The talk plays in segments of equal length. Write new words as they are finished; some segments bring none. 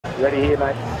Ready here,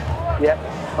 mate? Yep.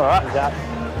 All right.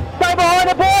 Stay behind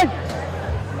it, boys!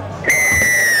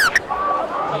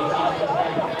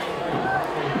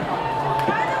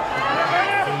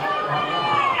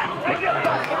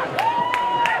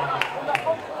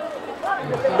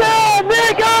 Stand,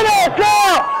 Nick, Ernest,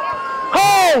 now!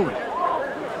 Hold!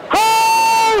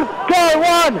 Hold! Go,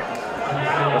 one!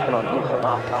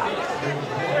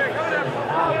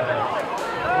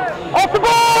 Off the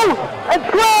ball! And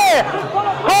square!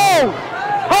 Hold!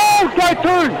 Hold! Go,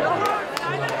 two!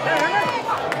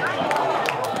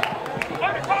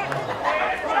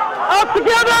 Up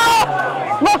together!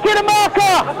 Lock in a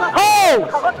marker! Hold!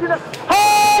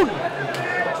 Hold!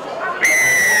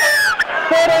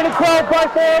 13 and 12,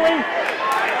 both early.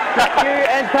 You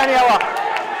and Taniela.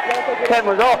 10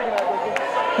 was off.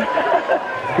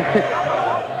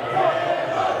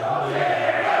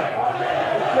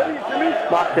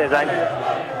 Mark there, Zane.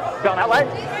 Going that way?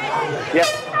 Yep.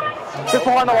 Just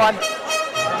behind the line.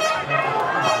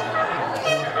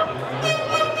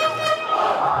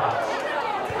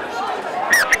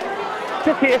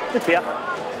 Just here, just here.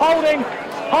 Holding,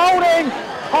 holding,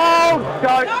 hold,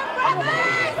 go.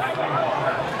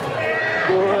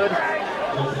 Good.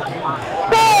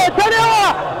 Stay, Taniela!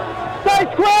 Stay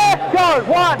square, go,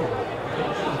 one.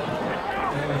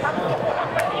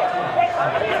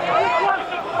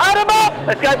 Add him up!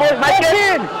 Let's go, boys, make it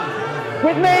in!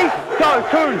 With me, go,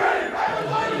 two.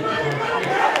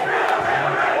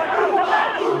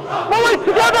 Boys,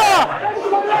 together!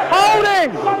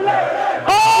 Holding!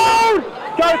 Hold!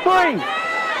 Go, three.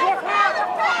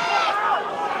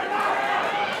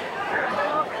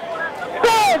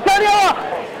 Stay, Taniela!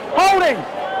 Holding!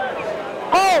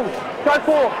 Hold! Go,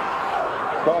 four.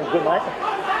 That one's good, mate.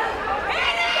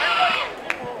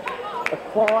 That's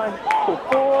fine. Still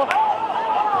four.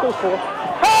 Still four.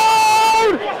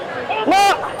 Hold!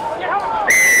 Look!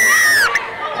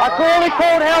 I clearly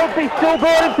called Harrold, he still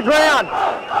brought him to ground.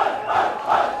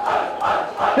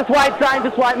 Just wait, Zane,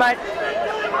 just wait, mate.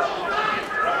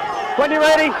 When you're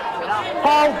ready,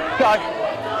 hold, go.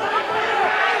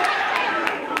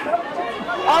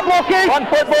 I'm blocking. 1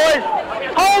 foot, boys.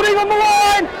 Holding on the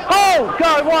line. Hold,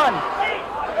 go, one.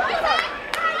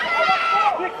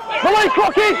 Release,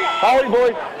 Rocky. Holding,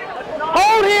 boys.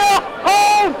 Hold here.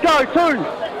 Hold, go, two.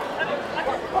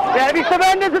 Yeah, if he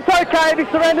surrenders, it's okay. If he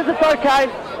surrenders, it's okay.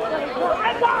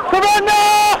 Surrender!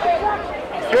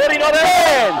 Jordy, not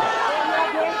in.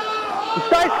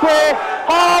 Stay square.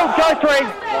 Hold, go, three.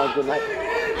 That good, mate.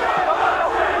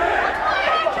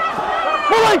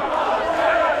 Release.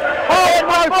 Hold,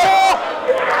 no, four.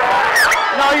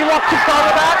 No, you lost control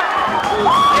of that.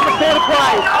 In the theatre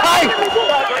play. Hey!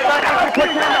 Don't actually put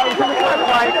your nose in the theatre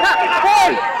play.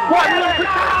 Hey! What?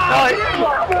 No.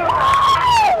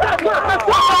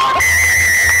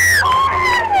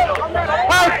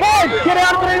 Hey, fine! Get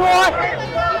out of it, Eli!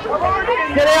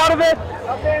 Get out of it!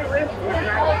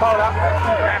 Hold up.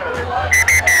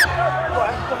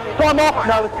 Time off.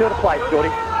 No, it's still to play, Jordy.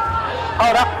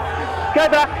 Hold up. Go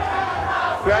back.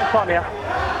 We're on time here.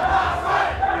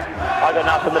 I got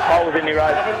nothing, the pole was in the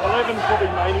road. 11's probably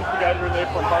mainly together in there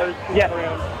from those. Yeah.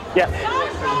 Yeah.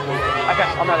 Okay,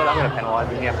 I'm going to penalise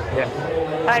him, yeah.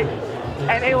 Hey,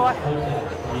 and Eli.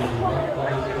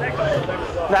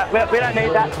 No, we don't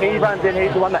need that. He runs in,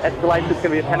 he's the one that escalates. It's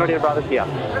going to be a penalty to brothers here.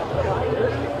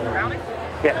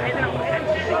 Yeah.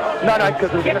 No,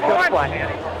 because we're going to still play.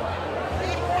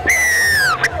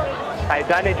 Hey,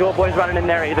 don't need your boys running in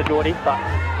there either, Geordie, but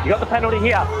you got the penalty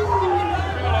here.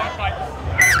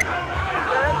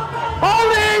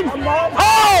 Holding!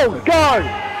 Hold! Go!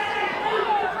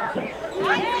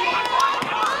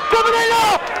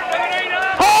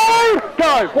 Hold!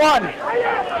 Go! One!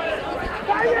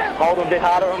 Hold them a bit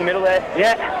harder on the middle there.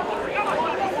 Yeah.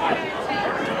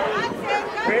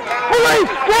 Release!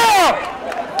 Square!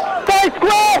 Stay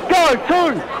square! Go!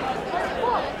 Two!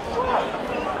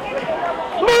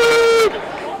 Move!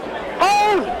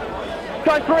 Hold!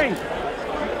 Go, three!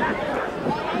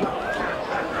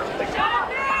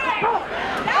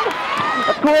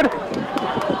 That's good.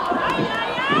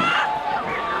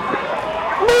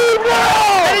 Move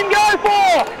now! Let him go,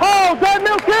 four! Hold! Don't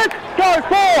milk it! Go,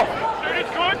 four!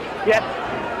 It's good. Yes.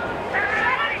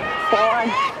 Fine.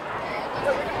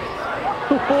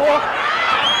 To four.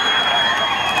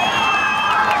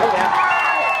 Oh, yeah.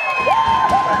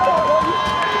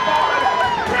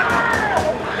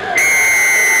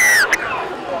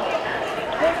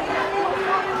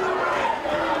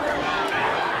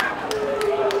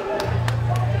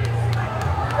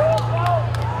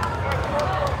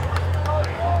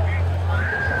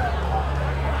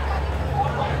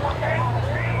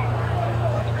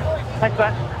 Thanks,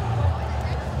 man.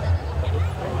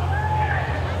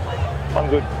 I'm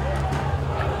good.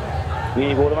 You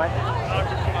need water, mate?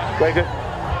 Very good.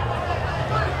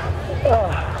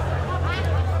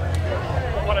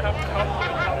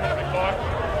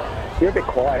 You're a bit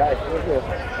quiet, eh?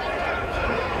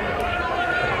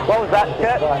 What was that,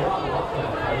 Kurt?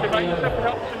 To make yourself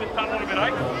help in the tunnel a bit, eh?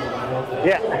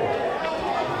 Yeah.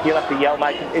 You'll have to yell,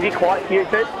 mate. Is he quiet to you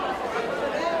too?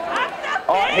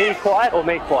 Oh, he's quiet or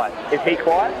me quiet? Is he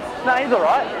quiet? No, he's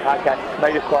alright. Okay,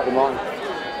 maybe just quiet the mind.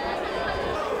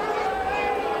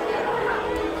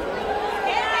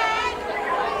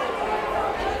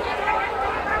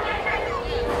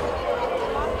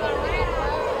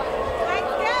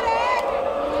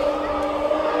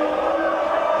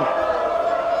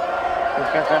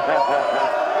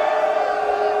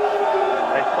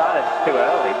 They started too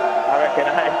early, I reckon,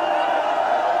 eh?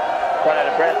 Run out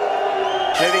of breath.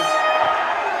 Moving.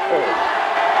 Oh.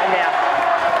 And now.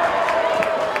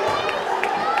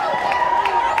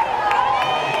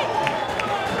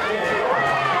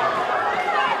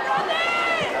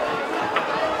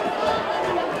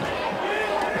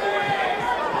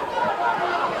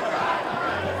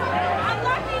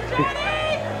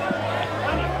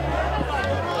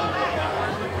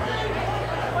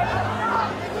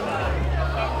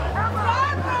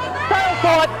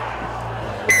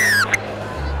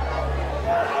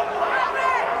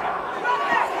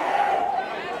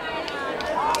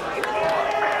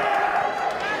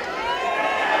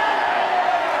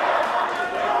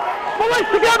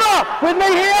 Together with me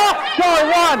here. Go,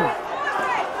 one.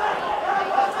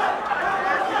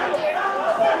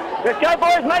 Let's go,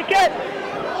 boys. Make it.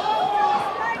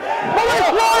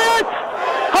 Police Lions.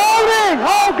 Holding.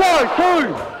 Hold. Go. Two.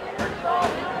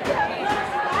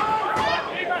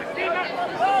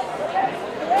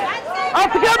 Up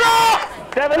together.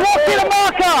 Lock in a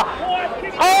marker.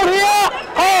 Hold here.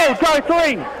 Hold. Go.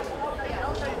 Three.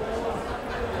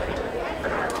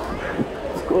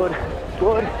 Good.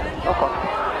 Good. Knock on.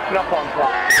 Knock on.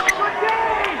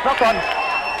 Knock on.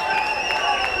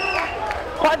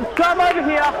 Quite come over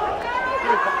here.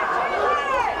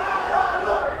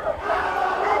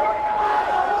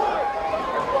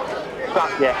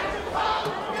 Stop, yeah.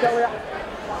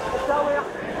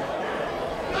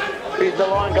 Here's the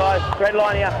line, guys. Red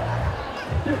line here.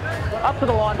 Up to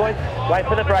the line, boys. Wait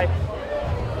for the break.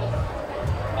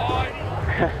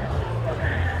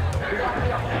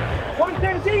 One,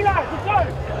 two, D, lads. Let's go.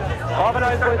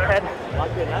 Ivanhoe's boys head.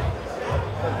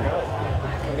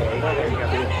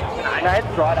 No,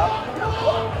 it's right up.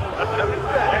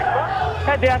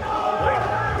 Head down.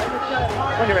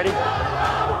 When you're ready.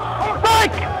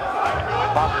 Break!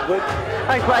 Good.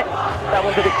 Thanks, mate. That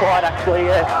was a bit quiet, actually,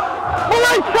 yeah.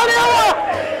 Police, Taniela!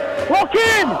 Lock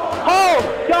in! Hold!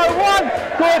 Go, one!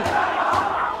 Good.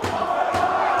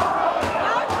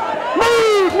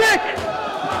 Move, Nick!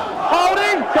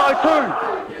 Holding! Go, two!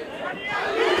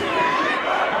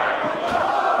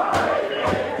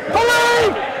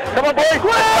 Police! Come on, boys!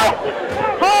 Well!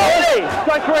 Hold!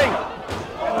 Go, three!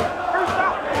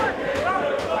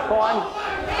 Fine.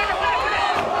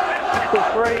 Still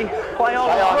three. Play on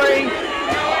three.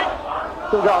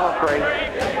 Still going on three.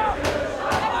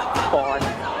 Fine.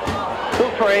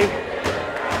 Still three.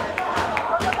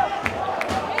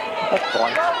 That's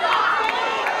fine.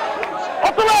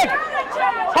 Off the leg!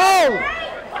 Hold!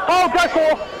 Hold, go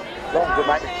four. Long, good,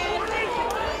 mate.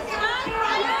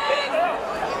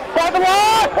 By the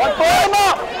line! One firm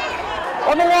up!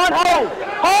 On the line, hold!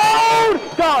 Hold!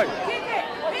 Go!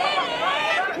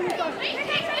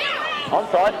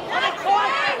 Onside.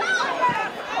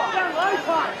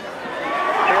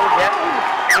 Yep.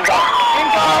 In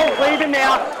goal. Leave him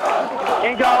now.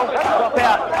 In goal. Drop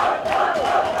out.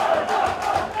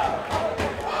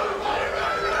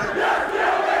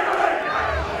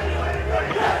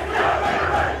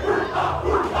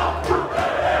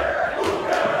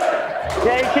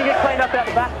 Yeah, you can get cleaned up out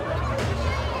the back.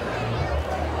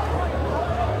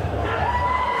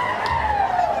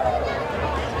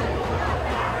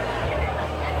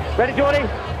 Ready, Geordie?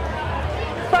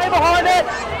 Stay behind it.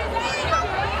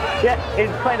 Yeah, he's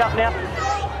cleaned up now.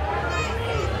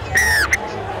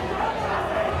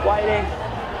 Waiting.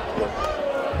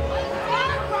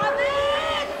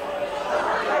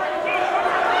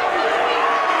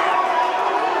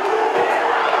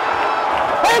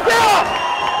 Hands out!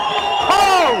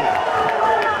 Hold!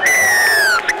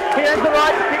 Hands to the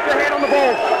right, keep your hand on the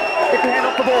ball. Get your hand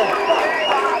off the ball.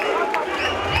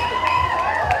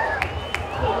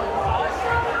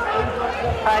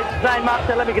 Hey, Zane,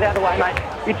 Master, let me get out of the way, mate.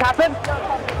 You tapping?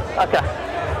 Okay.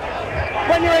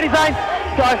 When you're ready, Zane,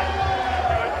 go.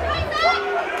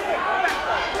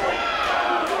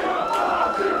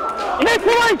 Next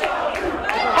point!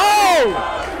 Hold!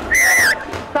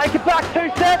 Take it back, 2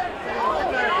 sets.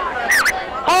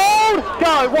 Hold!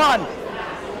 Go, 1.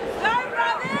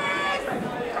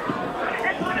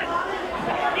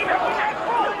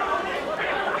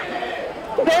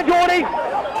 Stand, Geordie.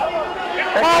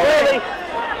 Hold, really.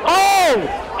 Hold!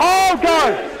 Hold, go!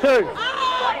 2.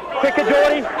 Quicker,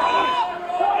 Geordie.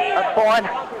 That's fine.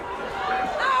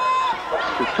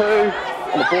 2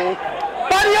 on the ball.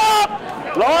 Buddy up!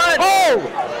 Line! Hold!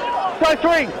 Go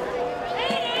 3.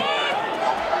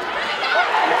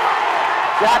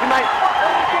 Yeah, mate.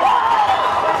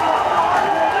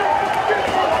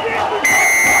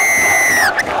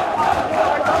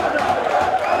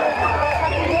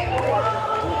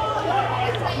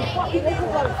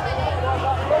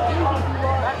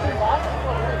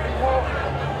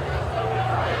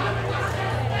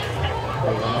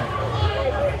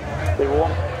 Be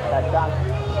warm. That's done.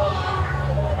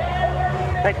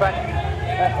 Thanks, mate.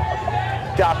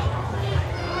 Just.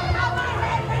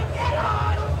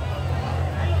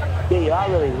 Yeah, you are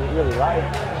really low.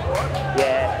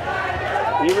 Yeah.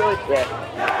 You really, yeah.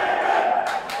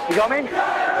 You got me? I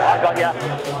got you.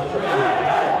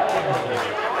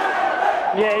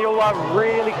 Yeah, you're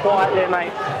really quiet there,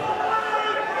 mate.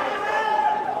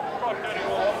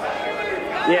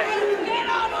 Yeah.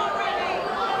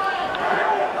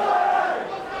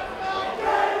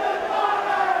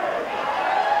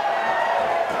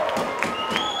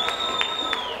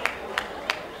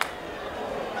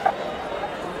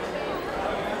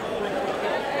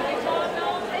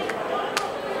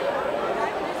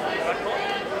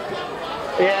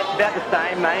 Yeah, it's about the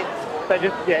same, mate. So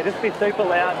just be super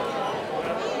loud.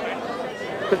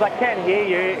 Because I can't hear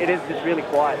you, it is just really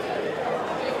quiet.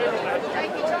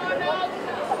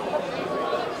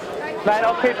 Mate,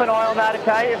 I'll keep an eye on that,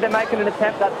 okay? If they're making an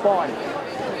attempt, that's fine.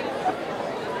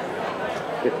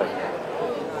 You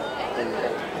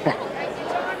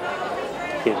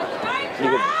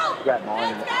can grab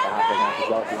mine and half as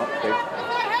well if you want to.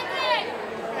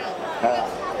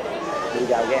 Here we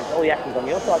go again. All the action's on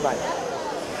your side, mate.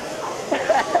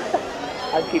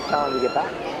 I'd keep telling him to get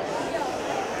back.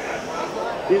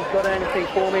 You've got anything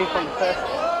for me from the first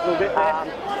little bit there?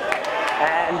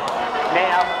 And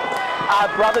now,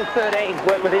 Brothers 13,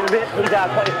 work with him a bit. He's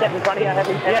got his step in front of you, have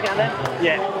him down there?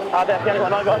 Yeah. That's the only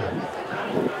one I got.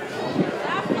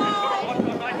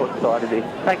 What side is he?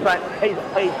 Thanks, mate.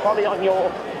 He's probably on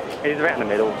your... He's around the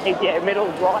middle. He's, yeah, middle,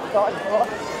 right side. Right.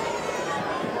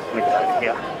 Let me get over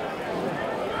here.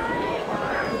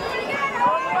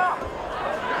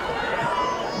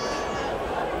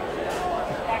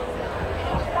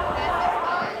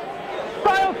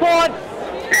 Sail side!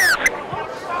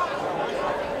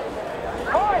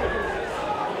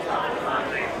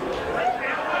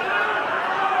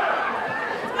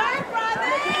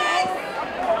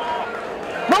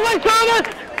 Release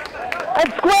Ernest! And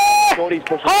square! Geordie's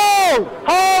pushing. Hold!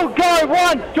 Hold! Go!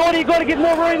 1! Geordie, you've got to get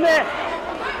more room there.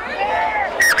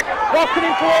 Box it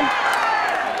in for him.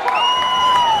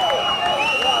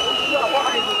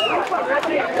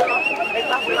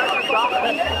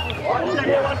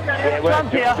 Yeah, we're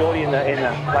here. Geordie in the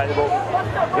play the ball.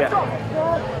 Yeah.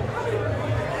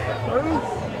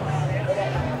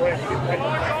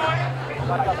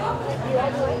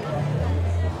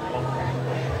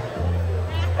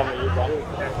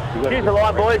 Here's the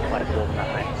line, boys.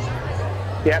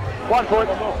 Yeah, 1 point.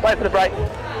 Wait for the break.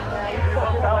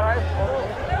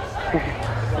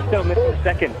 Still missing a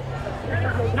second.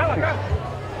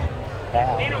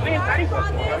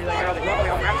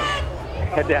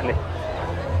 Head down there.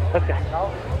 Let's go.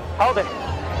 Hold it.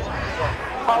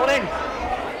 Hold in.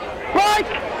 Break!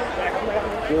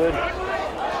 Good.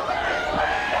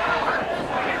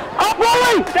 Up,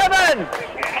 Rolly! 7!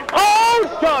 Hold!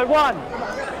 Go, 1.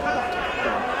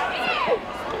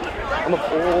 On the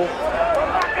ball.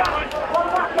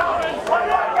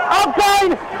 Up,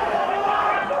 Dane!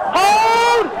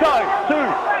 Hold! Go! 2.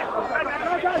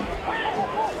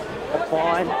 That's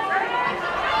fine.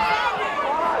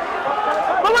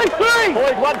 Release 3!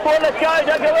 Boys, 1 point, let's go,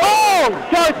 don't go in. Hold!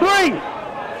 Go 3!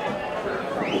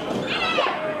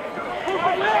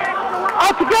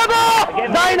 Up together!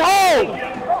 Dane, hold!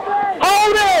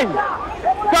 Hold in!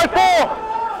 Go 4!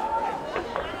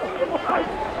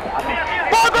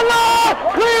 For the last!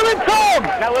 Clear in Tom!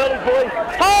 No early, boys.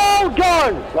 Hold, go!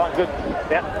 Right, good.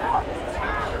 Yeah.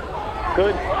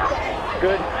 Good.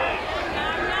 Good.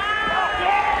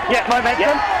 Yeah,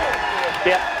 momentum.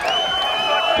 Yeah.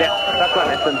 Yeah, that's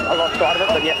momentum. I lost sight of it,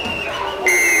 but yeah.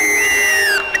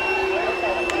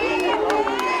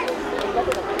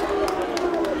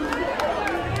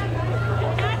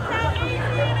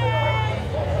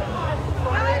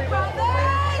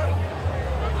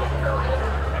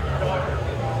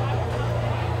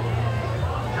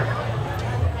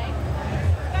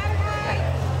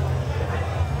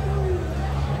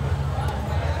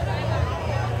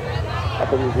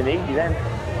 It was an easy then.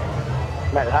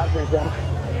 Made it hard for himself.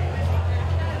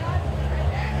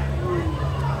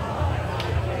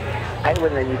 Hey,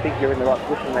 when you think you're in the right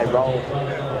position, they roll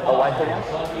away from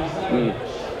you.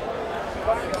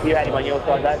 You had him on your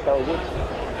side though, so it was good.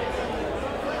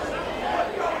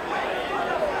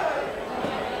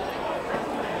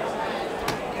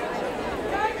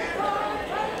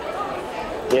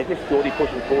 Yeah, just Geordie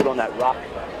pushing forward on that ruck.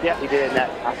 Yeah, he did in that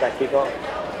after that kick-off.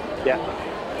 Yeah.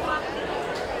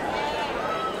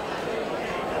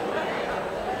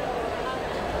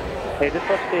 Hey, just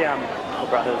watch the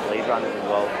brothers lead runners as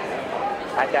well.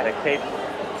 Okay, to keep.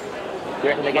 You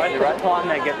reckon they get Most the of the time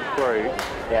they get through.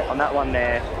 Yeah, on that one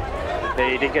there,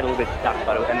 they did get a little bit stuck,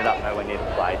 but it ended up nowhere near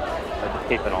the plate. So just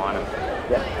keep an eye on them.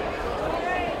 Yeah.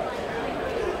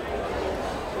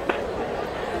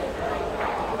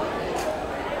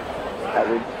 That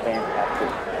was fantastic.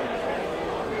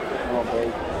 Come on,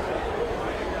 please.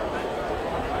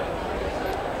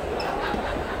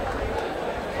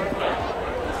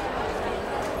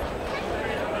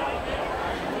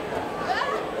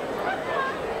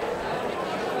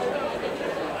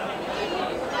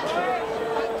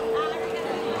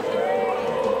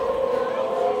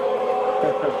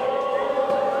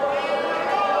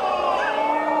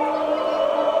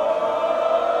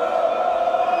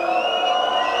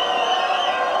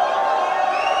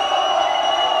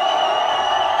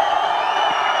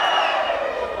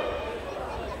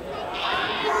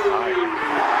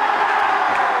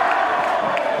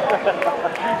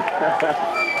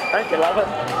 Thank you, love it.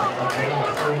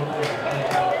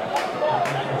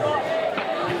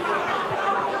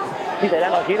 You say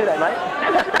that like you today, mate.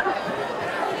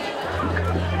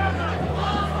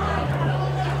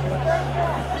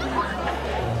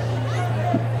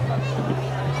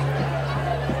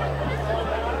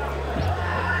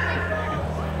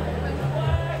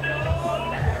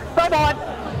 Bye-bye.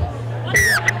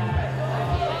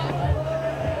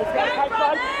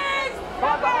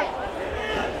 Bye-bye.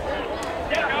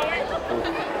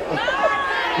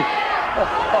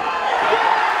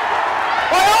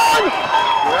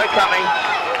 You're coming.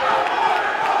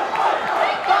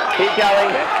 Keep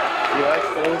going.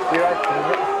 Zero.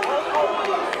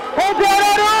 Hold down,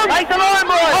 Adam! Take the line,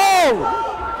 boys!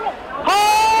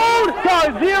 Hold! Go,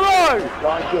 0!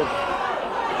 Line good.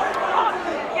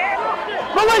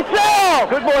 Release now!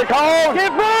 Good boys, hold!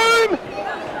 Give room!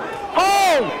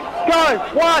 Hold! Go,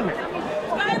 1!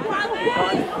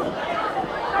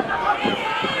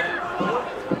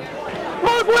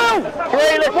 Move, Will! 3,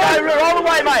 let's go, all the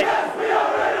way, mate!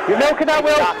 You're milking that,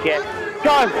 Will? Yeah.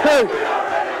 Go, 2.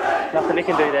 Nothing he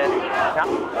can do there. No.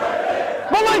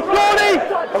 Release, Geordie!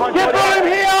 Come on, get room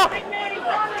here!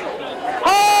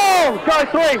 Hold! Go,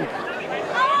 3.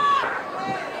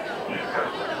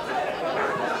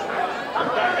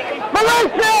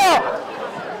 Release now!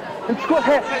 And squat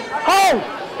here. Hold!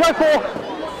 Go, 4.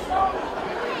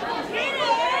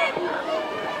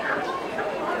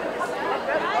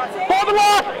 For the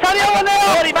last! Taniela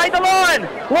now! Geordie made the line!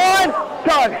 Line!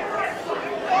 Go!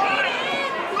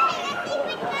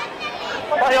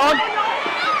 Play on!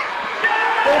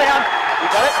 Fall down! You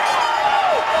got it?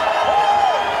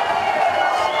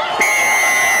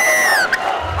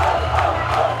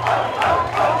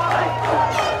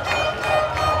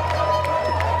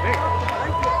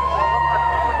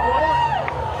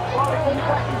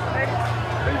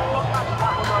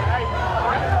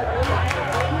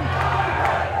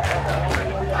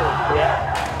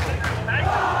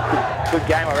 Good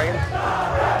game, I reckon.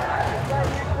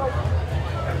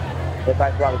 They're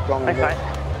both rather strong in the middle.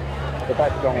 They're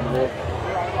both strong in the middle.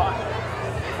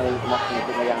 I think it's much more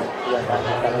than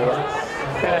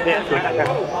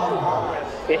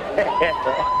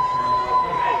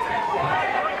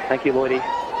Thank you, Lloydie.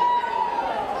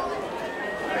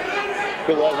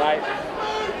 Good work, mate.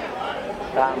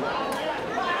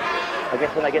 I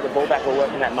guess when they get the ball back, we're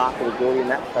working that marker with Geordie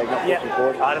and that, so he's not pushing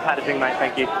forward. I just had a drink, mate.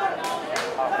 Thank you.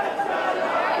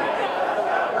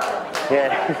 Yeah.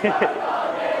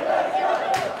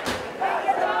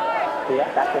 See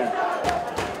that? That's in.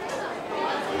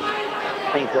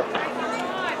 Thanks, sir.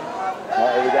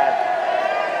 Alright, here we go.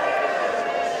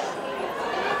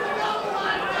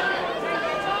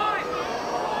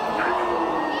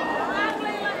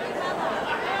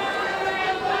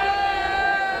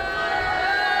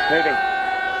 Moving.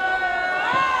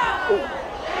 Ooh.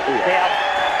 Down.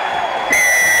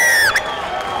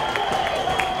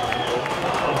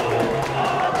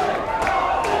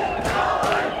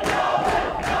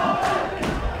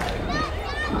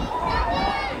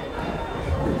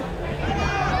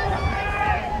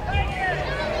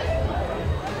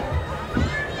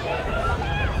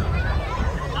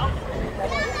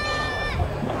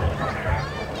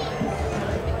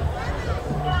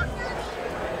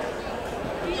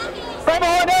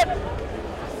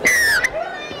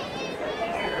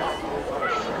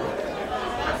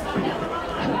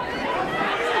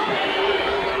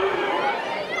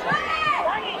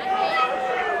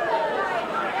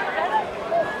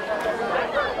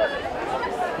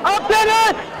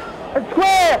 Ernest! And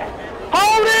square!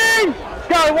 Holding!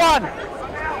 Go, 1.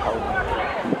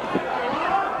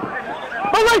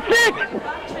 Release Nick!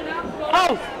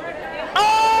 Oh!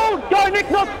 Oh! Go Nick,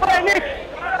 not square, Nick!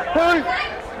 2.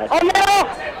 On now!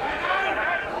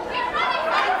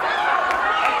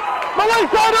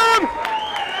 Release Adam!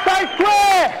 Stay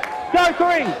square! Go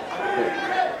 3.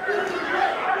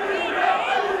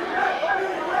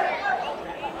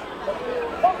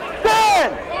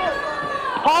 Stand!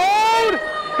 Hold!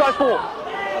 Go 4.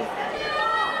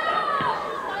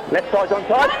 Left side's on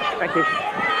side. Thank you.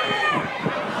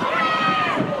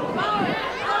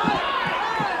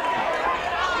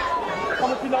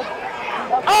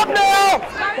 Up now!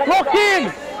 Lock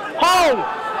in! Hold!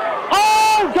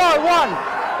 Hold! Go! 1.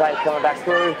 Slate's coming back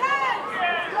through.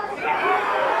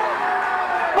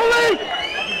 Release!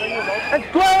 And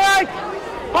square 8!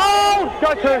 Hold! Go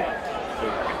 2.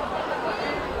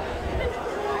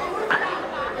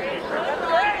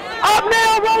 Up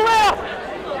now! Roll out!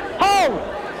 Hold!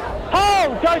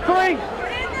 Hold! Go 3!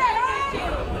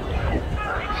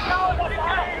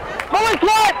 Release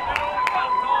right!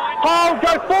 Hold!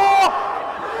 Go 4!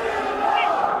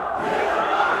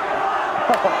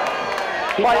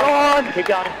 Play on! Keep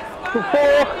going. To 4.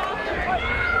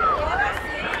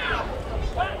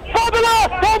 Formula!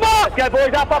 Forward! Go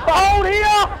boys, up, up, up. Hold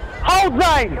here! Hold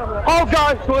Zane! Hold go,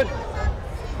 good.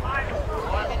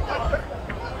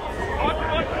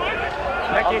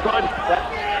 Thank you, good.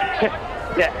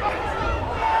 Yeah.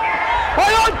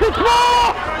 Play on to small!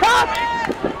 Touch!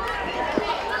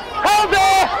 Hold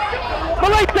there!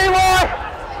 Release DY!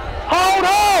 Hold,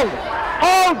 hold!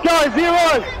 Hold, go,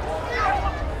 0.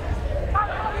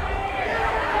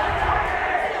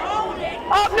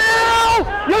 Up now!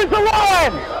 Use the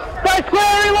line! Stay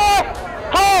square, Eli!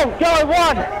 Hold! Go,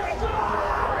 1!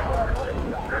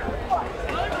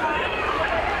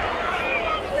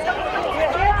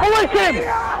 Release him!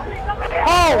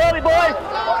 Hold! Early, boys!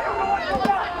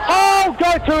 Hold!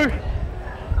 Go, 2!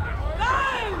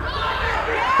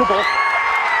 Good ball.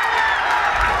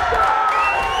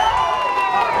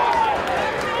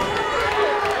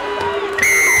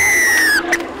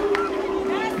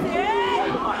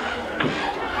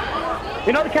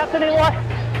 You're not the captain, Eli?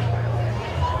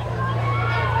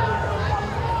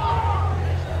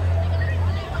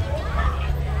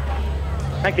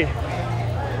 Thank you.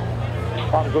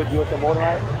 I'm good. You want some water,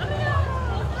 mate?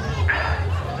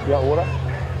 You got water?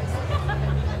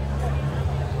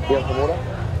 You want some water?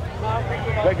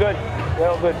 We're good. We're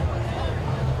all good.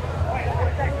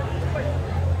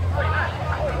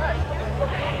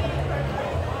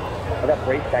 I got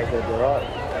 3 skaters, all right.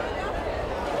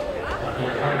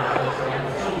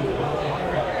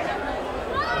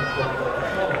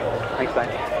 Thanks,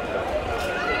 mate.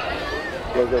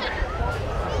 You're good.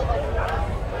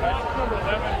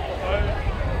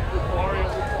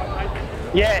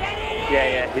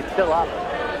 Yeah, he's still up.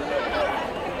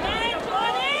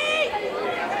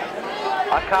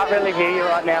 I can't really hear you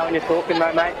right now when you're talking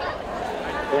though, mate.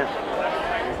 Yeah.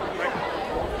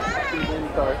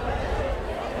 Sorry.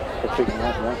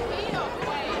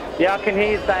 Yeah, I can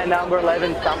hear you saying number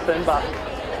 11 something, but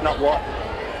not what.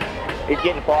 He's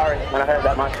getting fiery when I heard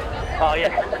that much. Oh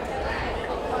yeah,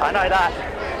 I know that.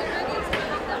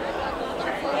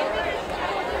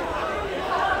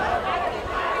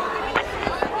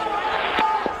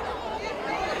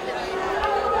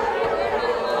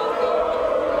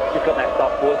 Just got that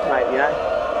soft voice, mate, you know.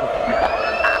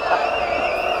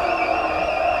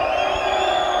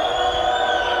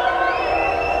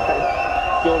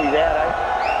 Jordy's out, eh?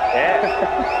 Yeah.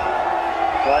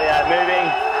 Well, yeah, moving.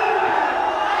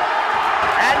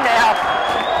 And now.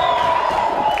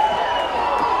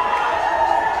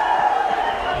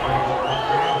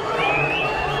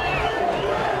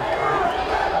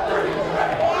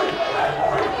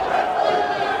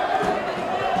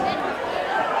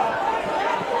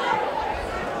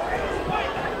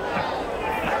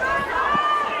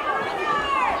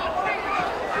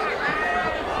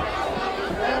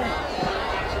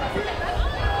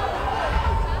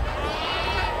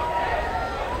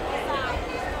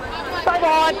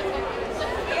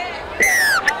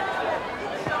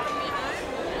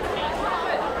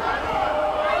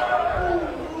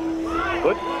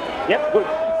 Good. Yep, good.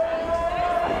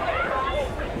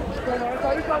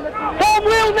 Hold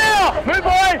wheel now! Move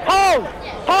boys! Hold!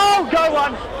 Hold! Go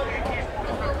 1!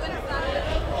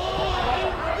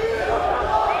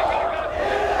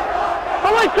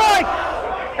 Release right!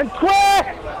 And square!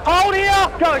 Hold here!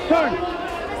 Go 2!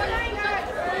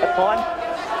 That's fine.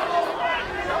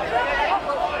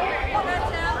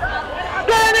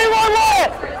 Standing 1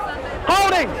 left!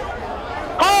 Holding!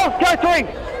 Hold! Go 3!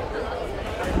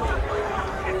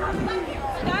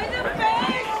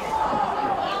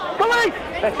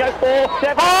 Let's go 4,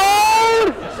 7.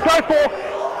 Hold! Go 4.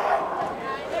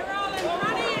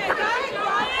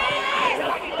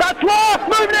 That's last.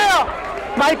 Move now.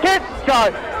 Make it.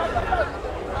 Go.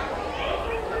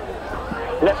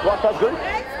 Left one side good?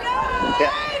 Yeah.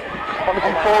 On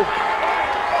full.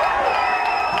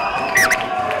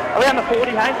 Around the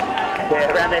 40, hey?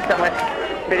 Yeah, around there somewhere.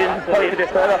 Probably a bit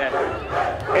further.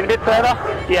 Yeah. In a bit further?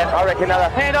 Yeah, I reckon another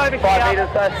Hand over 5 metres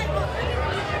so.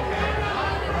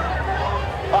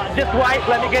 Alright, just wait,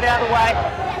 let me get out of the way.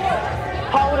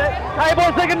 Hold it. Hey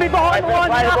boys, they're going to be behind the line.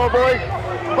 Play the ball, boys.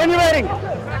 When you're ready.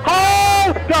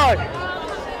 Hold! Go!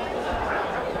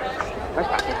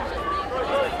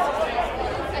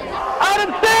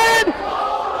 Adam, stand!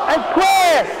 And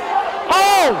square!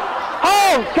 Hold!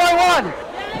 Hold! Go 1!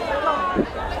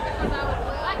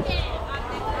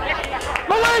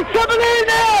 Malik, coming in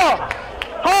now!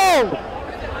 Hold!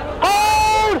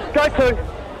 Hold! Go 2.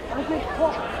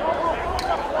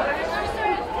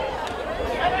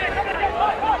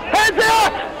 Hands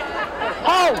out!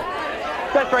 Hold!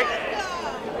 Go 3.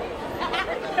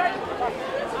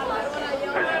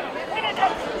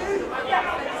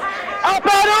 Up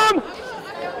Adam!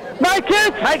 Make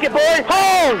it! Make it, boys!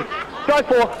 Hold! Go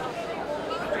 4.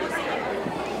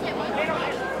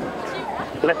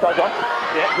 Left side's on.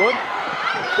 Yeah, good.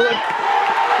 Good.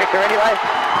 Kicker anyway.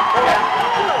 Yeah.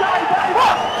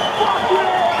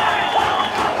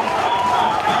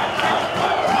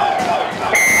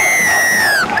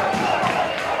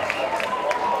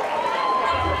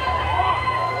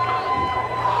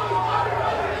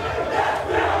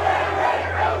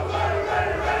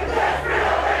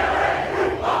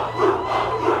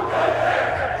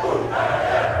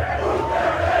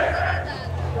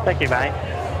 Thank you, mate.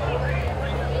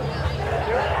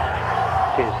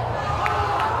 Cheers.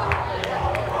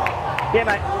 Yeah,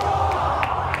 mate.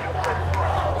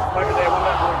 Over there, one of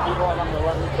those right under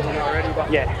 11 coming already, but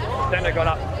Yeah. then they got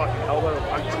up fucking elbow or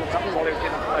punch or something while they were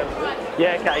getting up the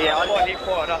Yeah, okay, yeah. I thought he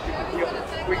fired up because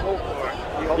we all for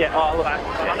it. Yeah, oh, look. I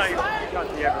know you can't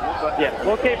see everyone, but Yeah,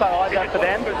 we'll keep our eyes out for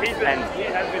them. he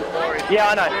has been firing. Yeah,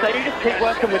 I know. So you just keep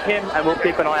working with him and we'll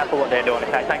keep an eye out for what they're doing.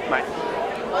 Okay, thanks, mate.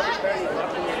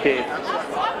 Cheers.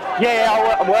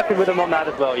 Yeah, I'm working with them on that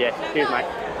as well, yeah. Cheers, mate.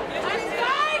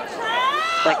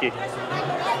 Thank you.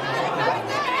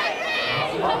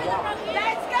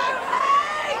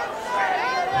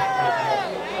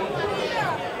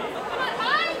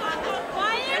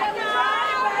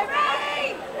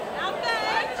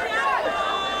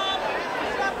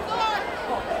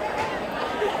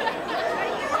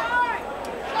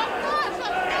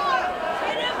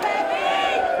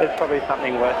 There's probably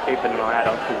something worth keeping an eye out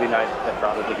on because we know that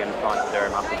brothers are going to try and stir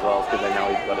him up as well because they know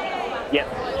he's got it. Yep,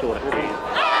 shorter speed.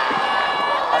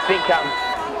 I think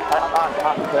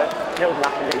after Kurt, there was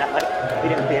nothing in that, mate. He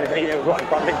didn't see anything, he was right in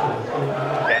front of him.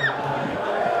 Yeah.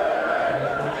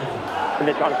 And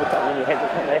they're trying to put something in your head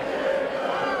that's not there.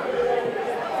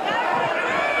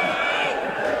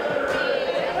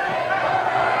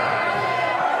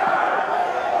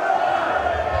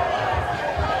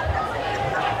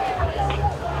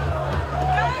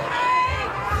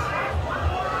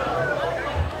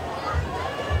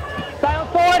 Stay on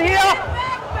forward here!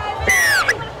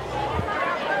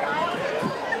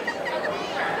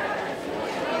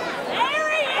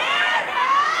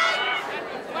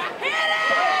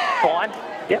 Fine.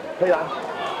 Yep, here on.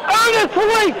 Ernest,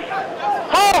 police!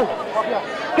 Hold!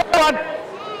 Go on!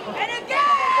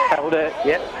 Hold it,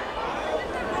 yep.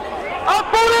 Up,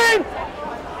 foot in!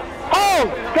 Hold!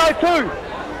 Go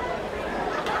 2!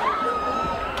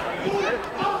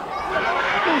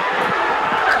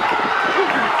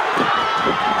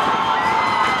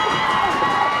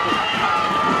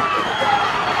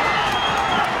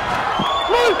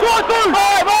 Move, go 2!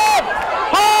 5 up!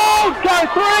 Hold! Go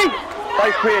 3!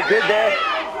 Both clear, good there.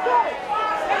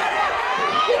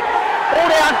 All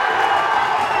down!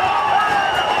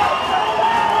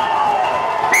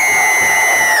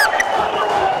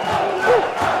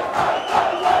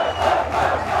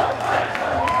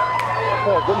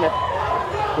 Oh, goodness.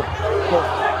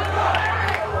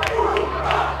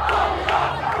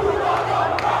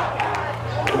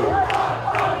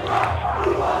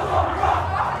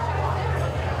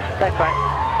 Thanks, mate.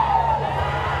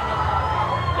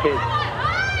 Cheers.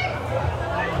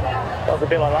 That was a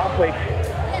bit like last week.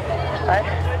 Hey?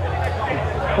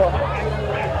 Oh.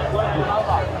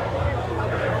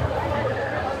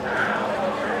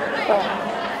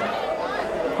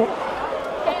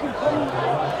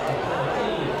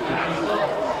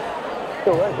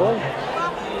 Still work, boy.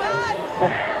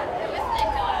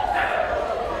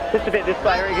 Just a bit this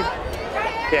way, Regan.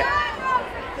 Yeah.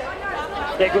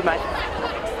 Yeah, good, mate.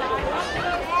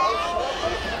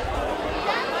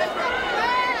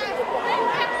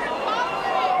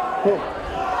 Good,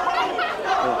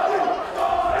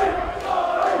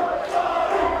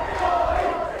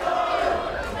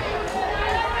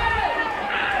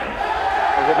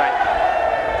 mate.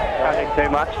 Can't think too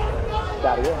much.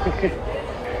 That'll go.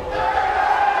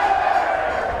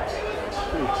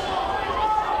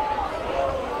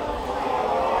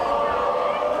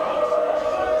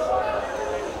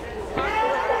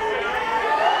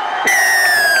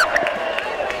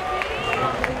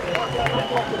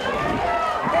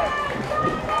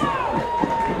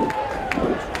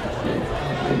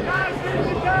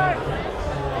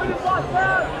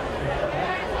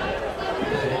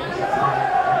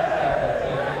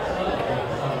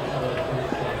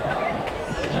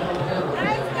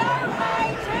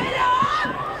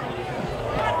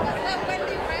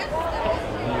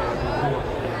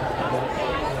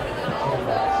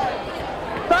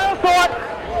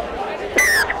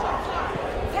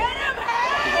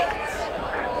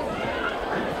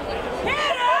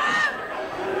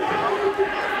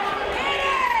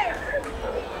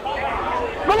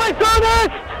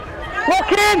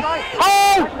 Lock in!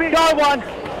 Hold! Go one!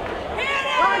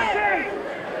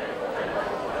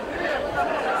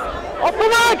 Off the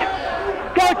leg!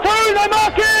 Go two! No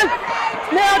markers!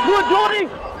 Now good, Jordy!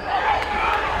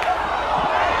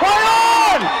 Play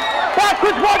on!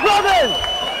 Backwards, my brothers!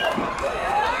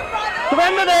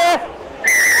 Surrender there!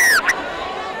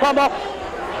 Come off!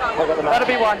 I've got the mark. That'll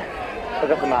be one. I've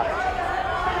got the mark.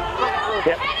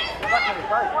 Yep.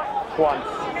 One.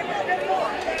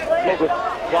 Yeah, good.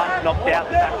 One knocked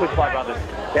out, backwards by brothers.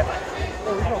 Yep.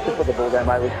 Just put the ball down,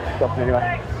 mate. We'll stop it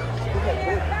anyway.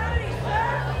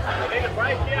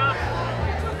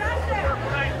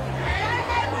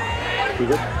 You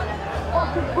good?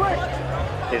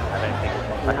 Yes, I don't think it's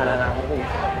one. No.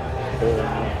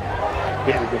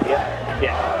 Yeah, we good. Yeah.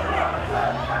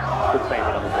 Good speed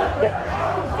on the ball. Yeah.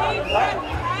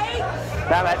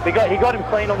 No, mate, he got him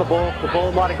clean on the ball. The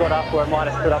ball might have got up or it might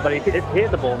have stood up, but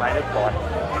here's the ball, mate. It's fine.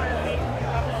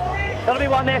 That'll be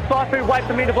one there. Saifu, wait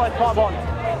for me to blow time on.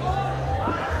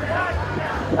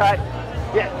 Alright.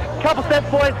 Yeah. Couple steps,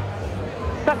 boys.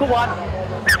 Tackle one.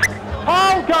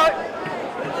 Oh, go.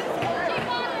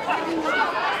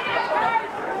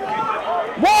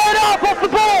 Wide up off the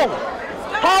ball.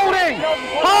 Holding.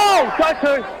 Hold. Go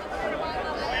two.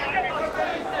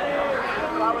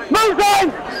 Move on.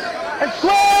 And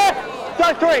square.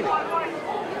 Go three.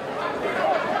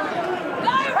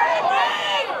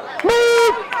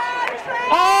 Move.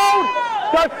 Hold.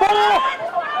 Go four.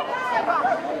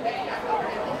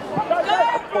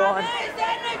 One.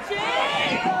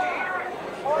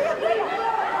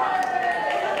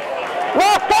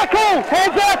 Last tackle.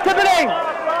 Hands out, 17.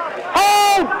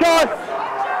 Hold. Go.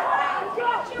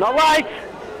 Not late.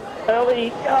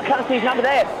 Early. Oh, I can't see his number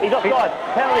there. He's offside.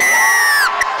 Penalty.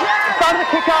 Start of the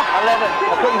kicker. 11.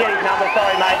 I couldn't get his number.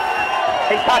 Sorry, mate.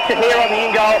 He touched it here on the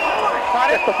in goal.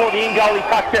 Just before the in goal, he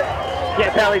touched it. Yeah,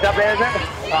 penalty's up there, isn't it?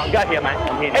 Oh, go here, mate.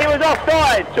 I'm here. He was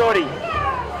offside, Shorty.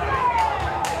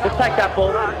 Just take that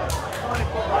ball.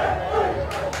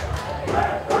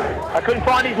 I couldn't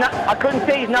find his. I couldn't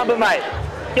see his number, mate.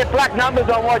 Get black numbers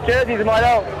on white jerseys, it might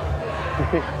help.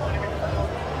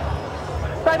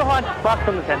 Stay behind. Bust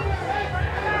on the 10.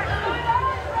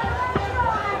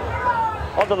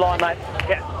 On the line, mate.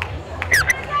 Yeah.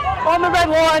 On the red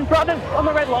line, brothers. On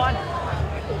the red line.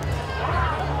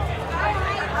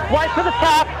 Wait for the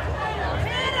tap.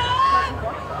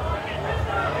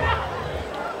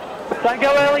 Don't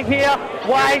go early here.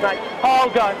 Wait. Oh,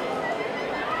 go.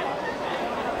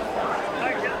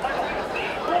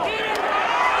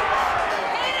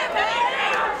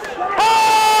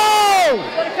 Oh!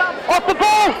 Off the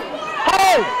ball.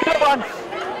 Oh, good one.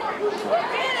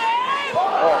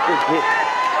 Oh, good hit.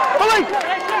 Billy,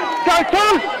 go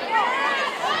two.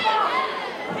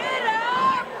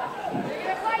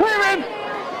 Clear him.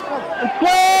 And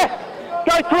square.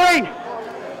 Go three.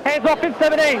 Hands off in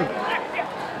 17.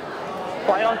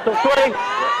 Play on still 3.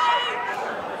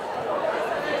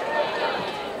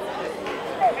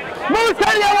 Move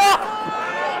Taniela.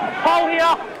 Hold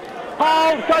here.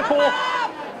 Hold. Go 4.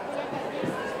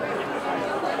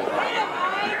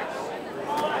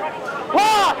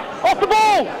 Last. Off the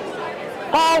ball.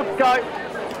 Hold. Go.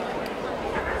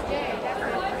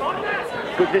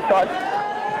 Good this side.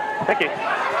 Thank you.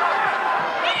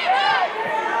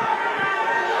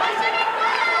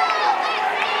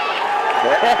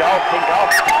 Yeah, goal, in goal.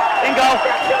 In goal.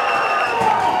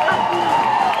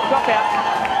 Drop out.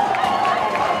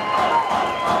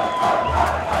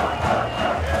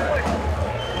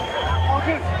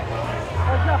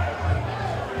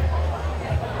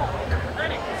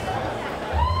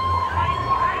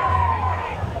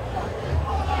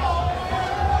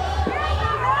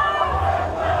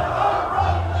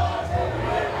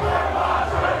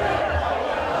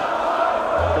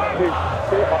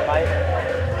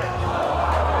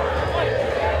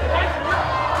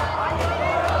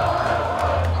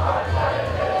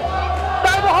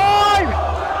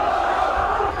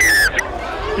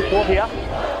 ball here.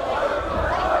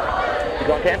 You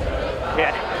got 10?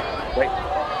 Yeah. Wait.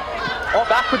 Oh,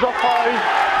 backwards off pose.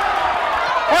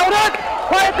 Held it!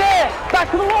 Play it there!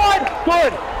 Back to the line!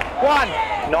 Good! 1.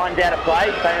 9 down to play.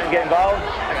 Don't get involved.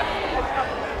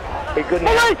 He's good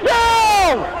now. Release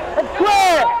down! And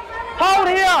square! Hold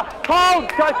here! Hold!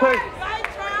 Go 2.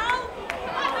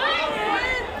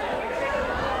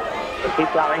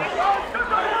 Keep going.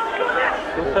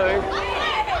 Still 2.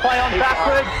 Play on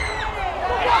backwards.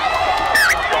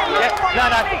 Yep. No.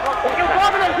 You're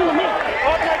dominating the mid.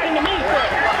 Dominating the mid.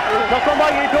 Knock on by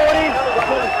you, Geordie.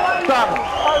 Some.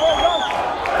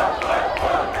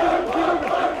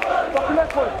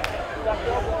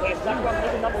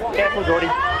 Careful,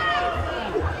 Geordie.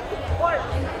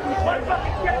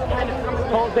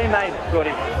 Call's been made,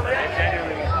 Geordie.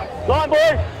 Line,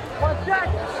 boys.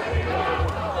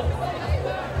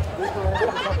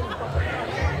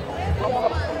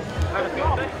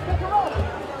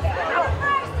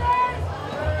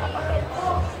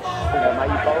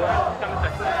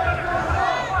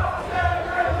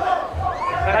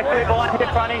 Actually, bind, hit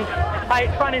fronting. Hey,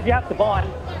 fronties, you have to bind.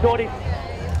 Geordie.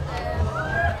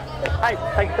 Hey,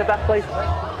 take a step back, please.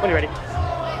 When you're ready.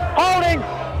 Holding!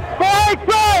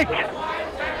 Break!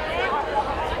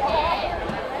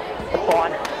 That's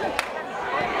fine.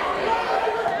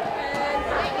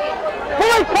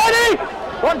 Police, Tony!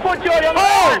 1 foot, Geordie, on the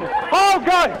line! Hold,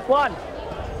 go! 1.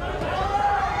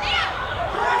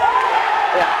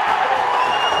 Yeah.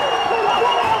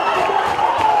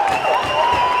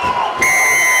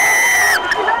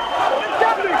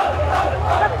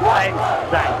 Hey,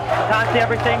 Zane, can't see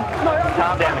everything.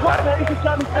 Calm down, okay? I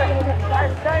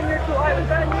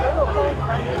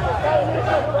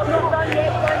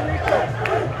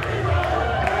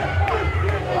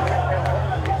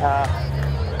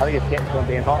think it's getting to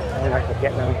being hot. I think it's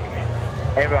getting them.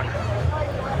 Everyone.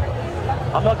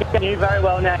 I'm not getting you very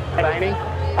well now, Amy.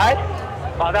 Hey?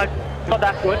 Oh, that's not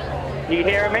that good. You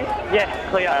hearing me? Yeah,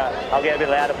 clear. I'll get a bit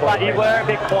louder for you. But you were a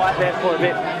bit quiet there for a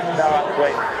bit. Alright,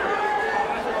 sweet.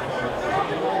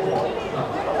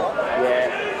 Yeah.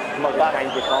 I'm not going to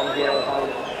change your comms here or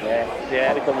something.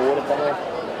 Yeah, with some water somewhere.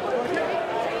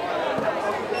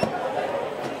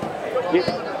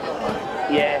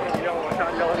 Yeah.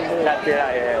 That's it,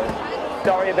 yeah.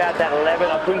 Sorry about that 11,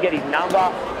 I couldn't get his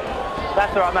number.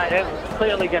 That's alright, mate. It was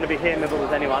clearly going to be him if it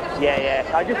was anyone. Yeah.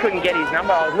 I just couldn't get his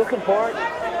number. I was looking for it.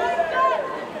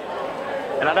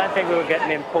 And I don't think we were getting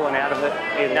him pulling out of it.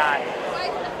 No.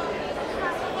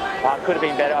 It could have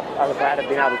been better. I would have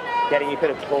been able to get him. You could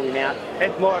have pulled him out.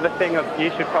 It's more of a thing of you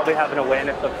should probably have an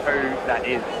awareness of who that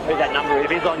is. Who that number is.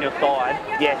 If he's on your side.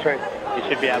 Yeah, true. You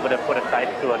should be able to put a face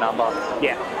to a number.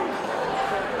 Yeah.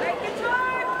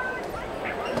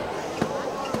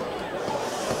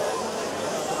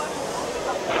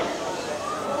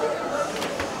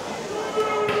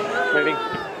 Moving.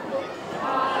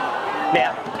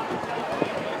 Now.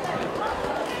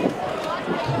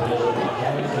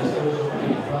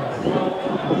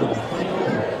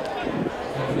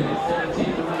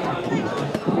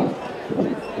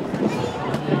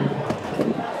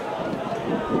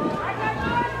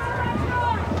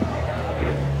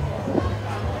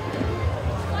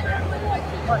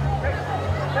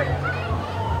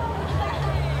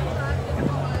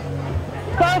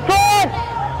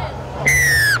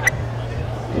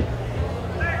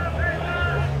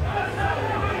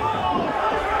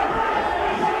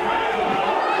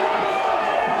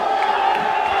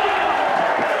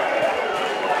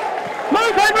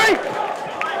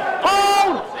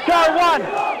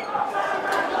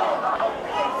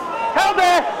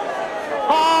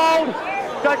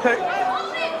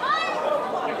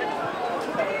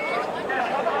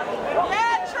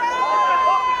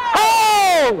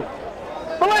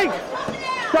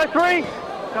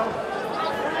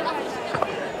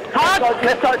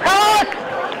 Let's go, Carlos!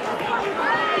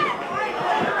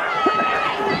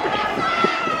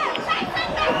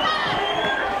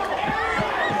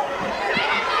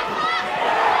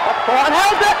 That's fine,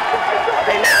 held it!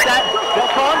 They left that,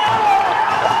 lock on.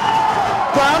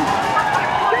 From.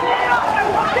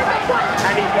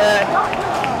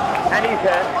 And he's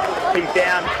hurt. He's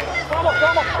down.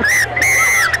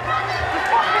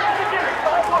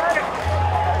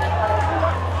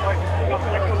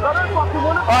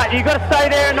 Alright, you've got to stay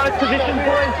there in those positions,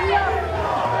 boys.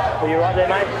 Are you right there,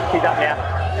 mate? He's up now.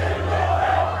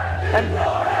 And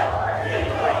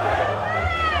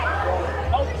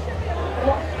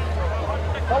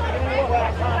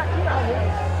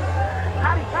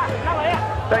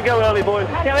don't go early, boys.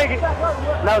 No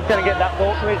one's going to get that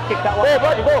ball. Can we just kick that one?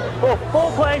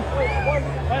 Ball playing.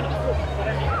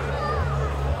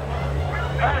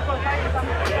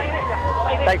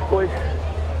 Thanks, boys.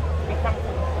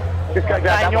 Just go grab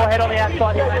that. Your head on the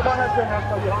outside here, mate.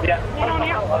 Yeah.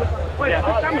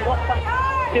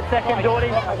 10 seconds, Geordie.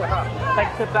 Take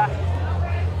a step back.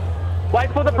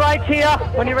 Wait for the break here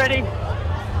when you're ready.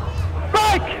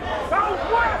 Break!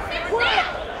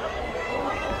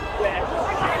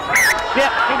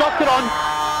 Yeah, he knocked it on.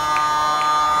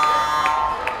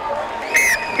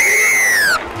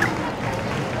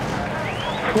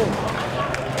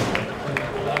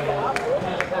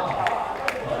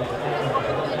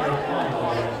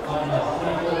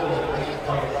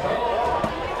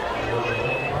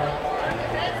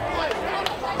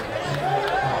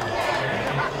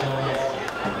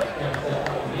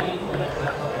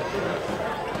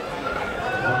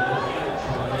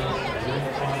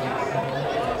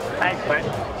 Thanks, mate.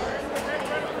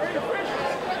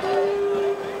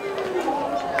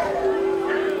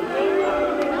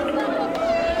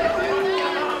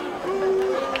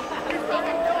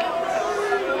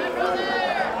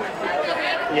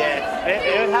 Yeah,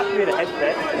 it would have to be the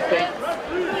headset, I think.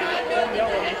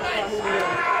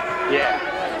 Yeah.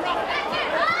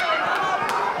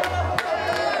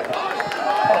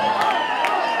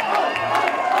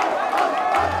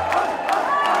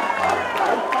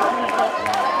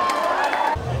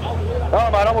 Oh,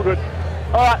 mate, I'm all good.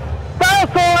 All right, barrel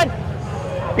side.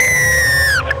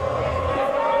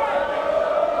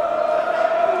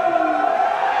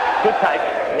 Good take.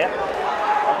 Yeah.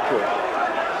 That's good.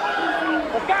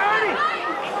 Let's go, Ernie.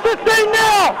 15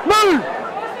 now. Move.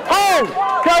 Hold.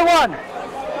 Go 1.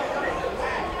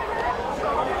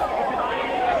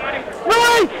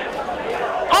 Release.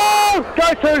 Hold. Go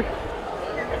 2.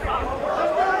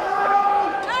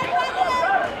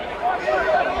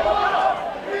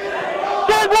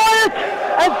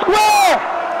 And square!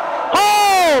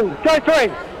 Hold! Go 3!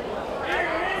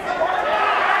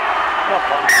 Not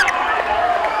fun.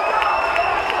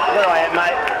 Where I am,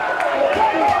 mate.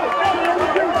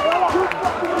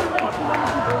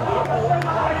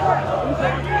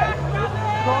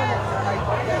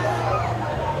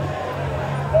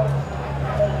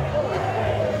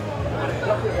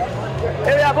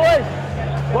 Here we are, boys.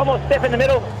 One more step in the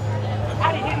middle.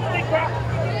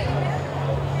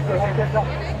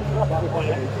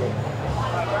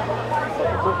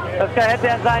 Let's go, head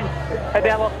down, Zane. Head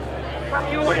down, look.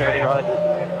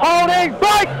 Holding,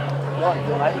 break!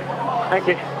 Thank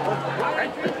you.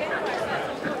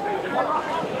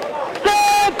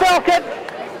 Stand, Falcon!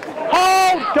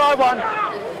 Hold, go 1.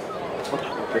 What's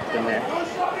the in there?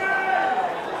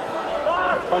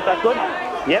 Contact good?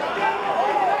 Yep.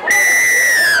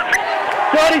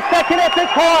 30-second epic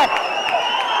high.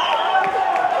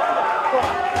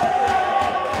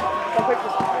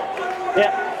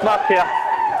 Yeah, marks here.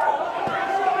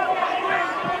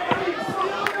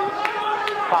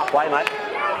 Halfway, mate.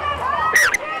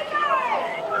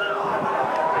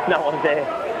 No one's there.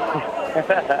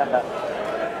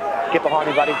 Get behind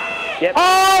me, buddy. Yep.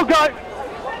 Oh, go!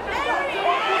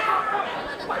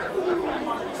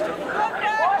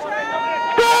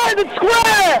 Stand and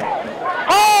square!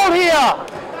 Hold here!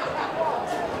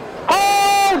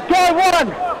 Hold, go 1!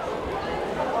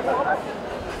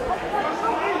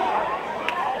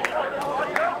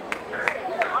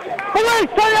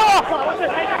 Police, Taniela!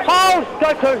 Hold, go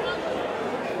 2.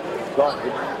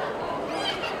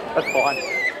 That's fine.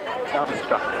 No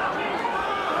instructor.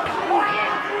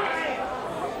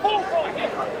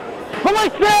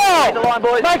 Police now! Make the line,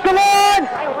 boys. Make the line!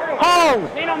 Hold!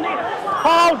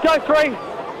 Hold, go 3.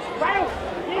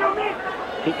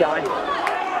 Keep going.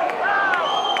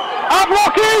 Up,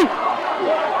 Rocky!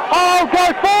 Hold, go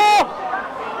 4.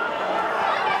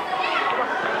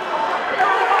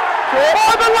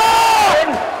 On the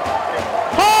line!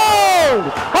 Hold!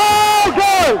 Hold,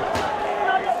 go!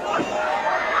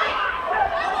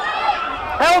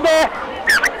 Held there.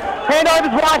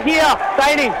 Handovers right here.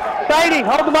 Thaiday,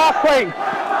 hold the mark, please.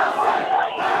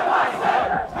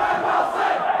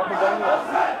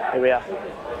 Here we are.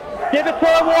 Give it to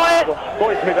him, Wyatt.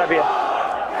 Boys, move over here.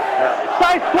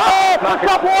 Stay square. Push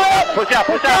up, Wyatt.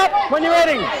 Push up. When you're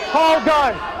ready. Hold,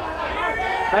 go.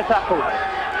 That's that full.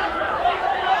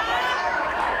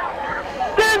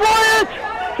 Stand, Wyatt.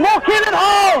 Lock in and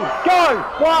hold. Go.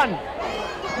 1.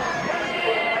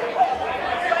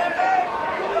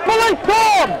 Police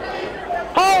storm.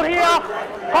 Hold here.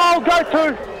 Hold, go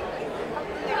 2.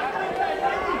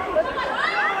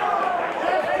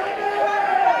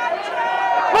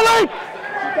 Police.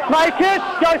 Make it.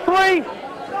 Go 3.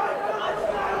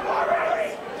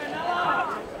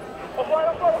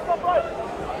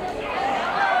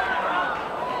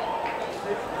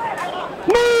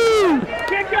 Move!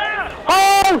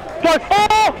 Hold! Go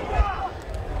 4!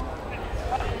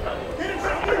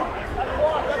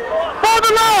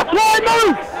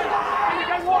 move!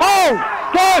 Hold!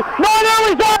 Go! 9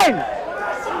 early zone!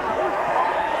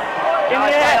 In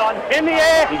the air! In the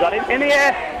air! You got him? In the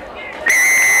air!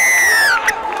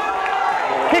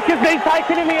 Kick has been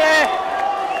taken in the air!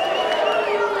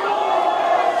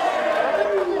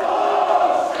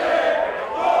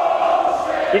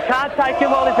 You can't take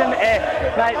him while he's in the air.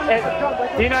 Mate,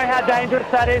 do you know how dangerous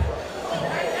that is?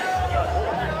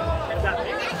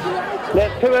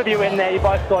 There's 2 of you in there, you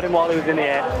both got him while he was in the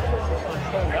air.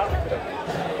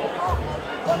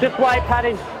 Just wait,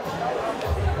 Paddy.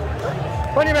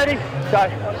 When you're ready, go.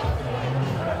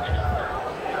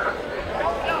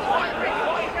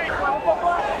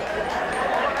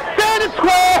 Stand and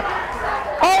square!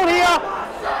 Hold here!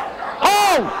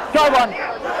 Hold! Go one.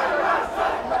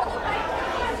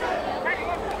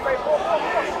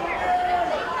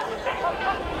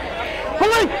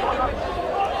 Police!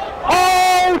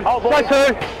 Hold! Oh, boy. Go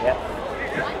 2. Yep.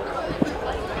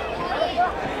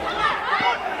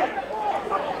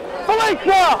 Police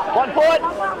now! 1 forward.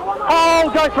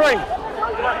 Hold! Go 3.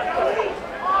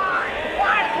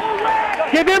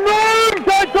 Give him room!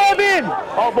 Don't dive in!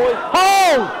 Oh, boys.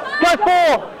 Hold! Go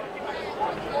 4.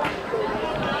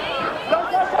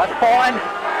 That's fine.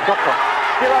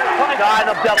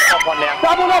 Double knock on now.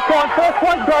 Double knock on. First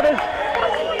point, brothers.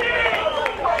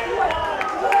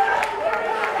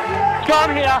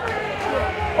 Come here.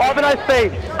 Ivanhoe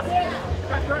speed.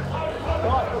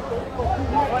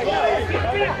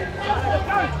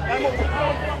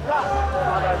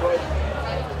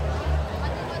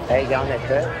 How you going there,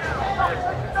 sir?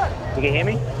 You can hear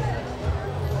me?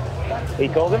 Are you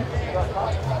talking?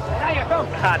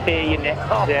 Can't hear you now.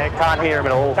 Oh. Yeah, can't hear him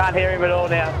at all. Can't hear him at all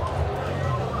now.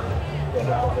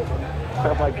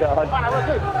 Oh my God.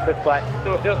 This way.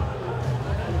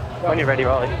 When you're ready,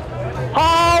 Rhylee.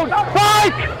 Hold!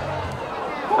 Break!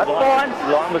 That's fine.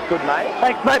 Line was good, mate.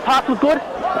 Thanks, mate. Pass was good.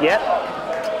 Yep.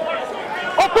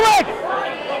 Off the leg!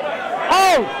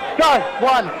 Hold! Go!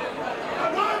 1.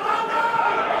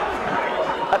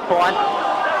 That's fine.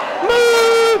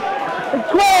 Move! And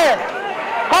square!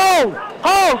 Hold!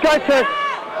 Hold! Go 2.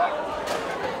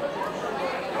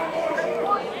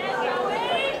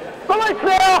 Release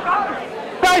now!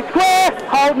 Stay square!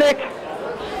 Hold, Nick.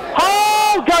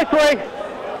 Hold! Go 3.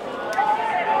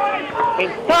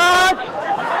 Charge!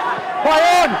 Play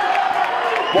on!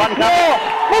 1 more!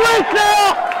 Release now!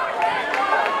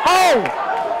 Hold!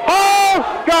 Hold!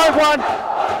 Go 1.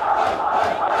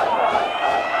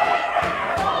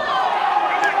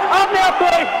 Up now 3.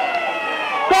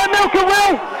 Don't milk it,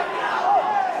 Will!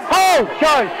 Hold!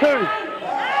 Go 2.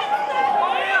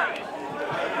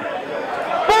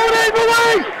 14,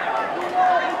 release!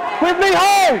 With me,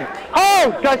 hold!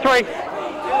 Hold! Go 3.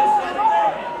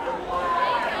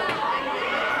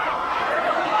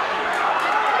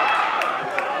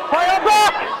 Play on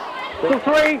back! To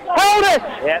 3. Hold it!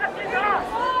 Yep.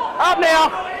 Up now!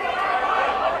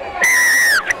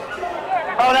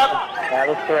 Hold up! That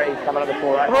was 3. Coming up to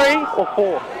 4, right? 3 or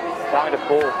 4? Going to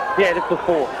 4. Yeah, this was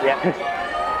 4. Yeah.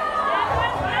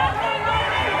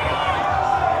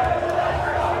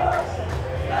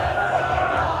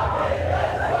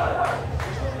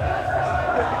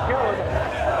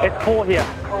 It's 4 here.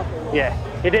 Yeah.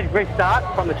 It did restart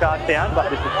from the charge down, but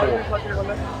this is 4.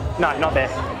 No, not there.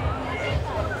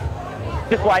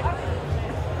 Just wait.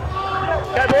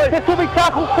 Go, boys. This will be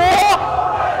tackle 4.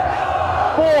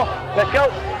 4. Let's go.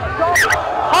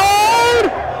 Hold.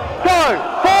 Go.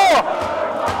 4.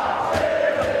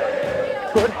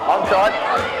 Good. Onside.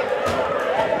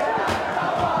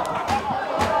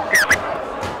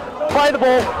 Play the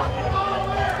ball.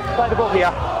 Play the ball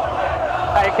here.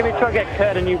 Hey, can we try to get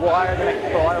Kurt a new wire in the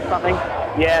next try or something?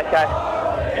 Yeah, okay.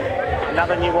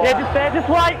 Another new wire. Yeah, just there, just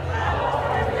wait.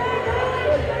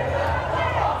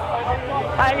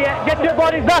 Hey, yeah, get your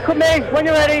bodies back with me when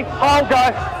you're ready. I'll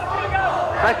go.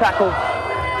 No tackle.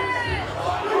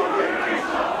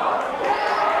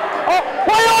 Oh,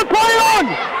 play on, play on!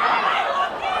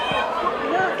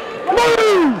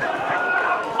 Move!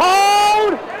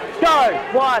 Hold! Go,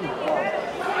 1.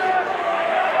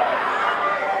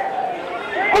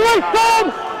 Release Tom!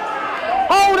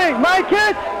 Holding, make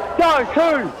it! Go, 2.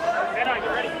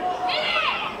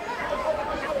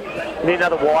 We need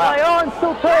another wire. Play on,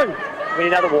 still 2. We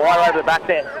need another wire over the back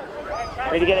there.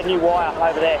 We need to get a new wire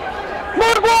over there.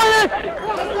 Move wires!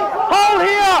 Hold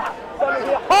here!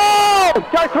 Hold!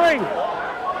 Go 3.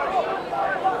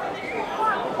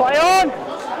 Play on!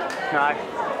 No.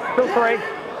 Still 3.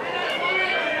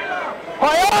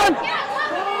 Play on!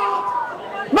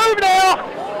 Move now!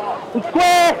 And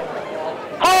square!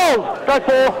 Hold! Go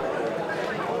 4.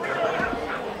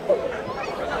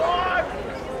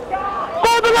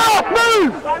 Go the Enough!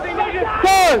 Move!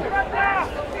 Go!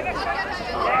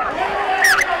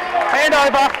 Hand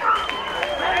over.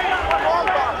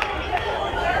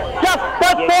 Just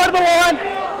both side of the line.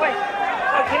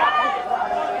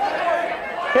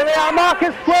 Here we are,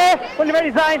 Marcus square. When you're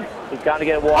ready, Zane. He's going to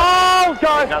get it wide. Oh,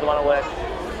 go! Another one at work.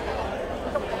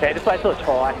 Okay, just wait till a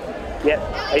try. Yep,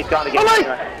 he's going to get it.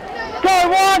 Anyway. Go,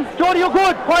 one! Jordy, you're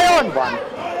good. Play on. One.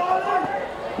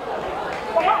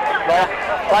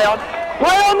 Play on.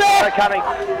 Play on there! They're coming.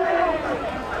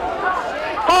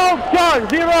 Hold, go,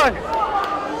 0.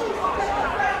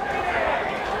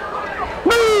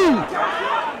 Move!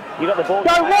 You got the ball.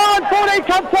 Go, 1, 14,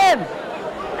 come 10.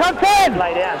 Come 10.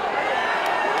 Lay down.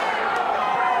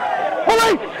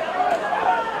 Police!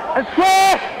 And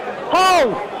square.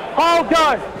 Hold. Hold,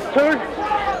 go. 2.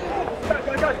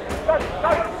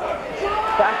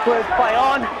 Backwards, play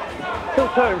on. Still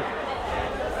 2.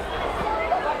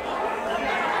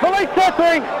 Police,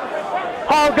 3.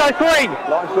 Hold, go 3.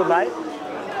 Line's good, mate.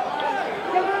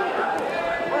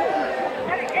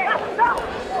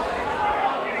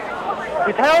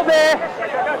 He's held there.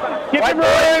 Give him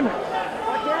room.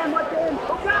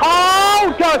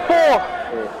 Hold, go 4.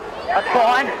 That's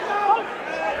fine.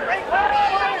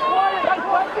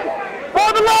 For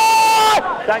the line!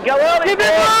 Don't go early. Give him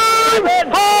room!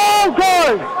 Hold, go!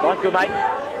 Line's good,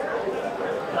 mate.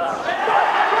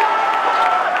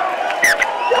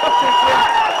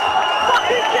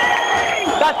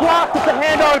 That's last, it's a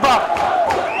handover.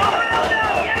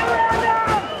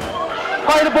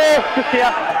 Play the ball, just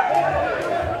here.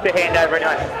 It's a handover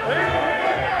anyway.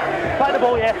 Play the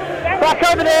ball, yeah. Back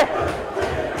over there.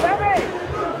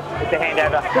 It's a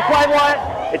handover. Just play Wyatt.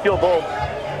 It's your ball.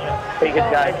 You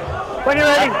can go. When you're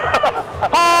ready.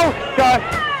 Hold, go.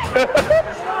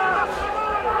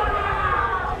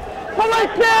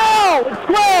 Police now! It's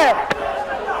square.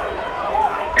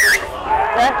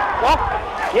 Yeah, off.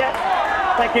 Yeah.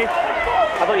 Thank you. I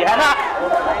thought you had it.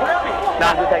 No,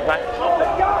 good, thanks, mate.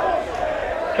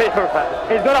 Keeper of that.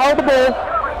 He's got to hold the ball.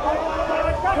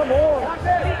 Come on.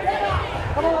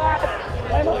 Come on, lad.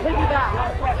 They're not picking that.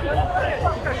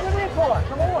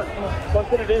 Come on. What's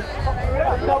going to do?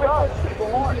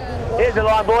 Here's the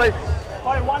line, boys.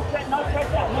 Hold one set, no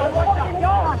pressure. No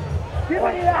pressure. Give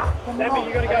me that. Sammy,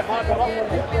 you got to go hard.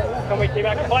 Can we keep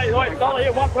back? Wait, Dolly,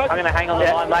 here, one person. I'm going to hang on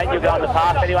the line, mate. You'll go on the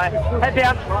path anyway. Head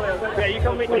down. Yeah, you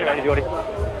come with me. Ready, Jordy.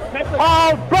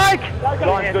 Oh, break!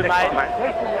 Line's good, mate.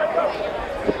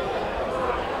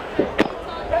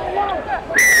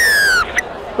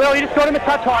 Well, you just got him a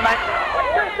touch high, mate.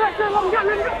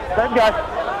 Let him go.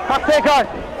 Up there, go.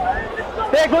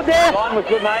 There, good there. Line was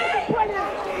good, mate.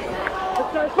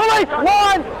 Release,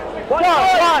 1. Go,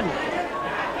 1.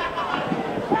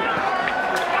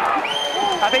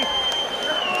 Happy?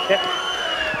 Yep.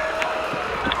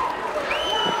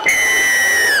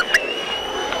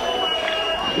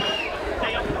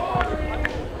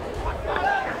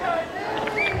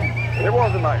 It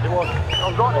wasn't, mate. It wasn't. I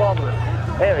was right along with it.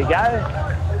 There we go.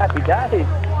 Happy days.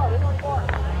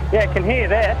 Yeah, can hear you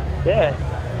there. Yeah.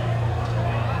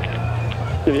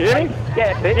 Can you hear me?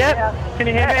 Yeah, fit. Yep. Can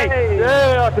you hear me?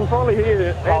 Yeah, I can finally hear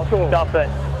you. Oh, stop it.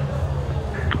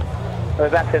 We're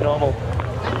back to normal.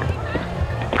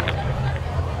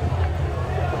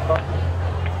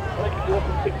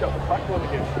 Picked up the back one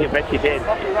again. I bet you did. I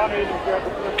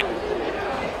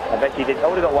bet you did. I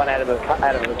would have got one out of a cup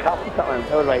or something.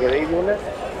 That would make it easy, wouldn't it?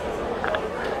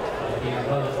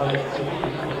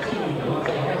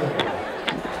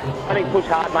 I think push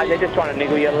hard, mate. They're just trying to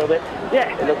niggle you a little bit.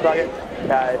 Yeah, it looks like it.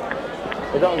 So,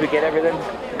 as long as we get everything.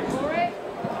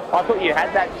 I thought you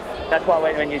had that. That's why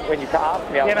when you asked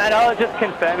me. Yeah, mate, I was just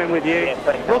confirming with you. Yeah,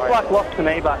 please, Looked like lost to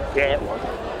me, but yeah, it was.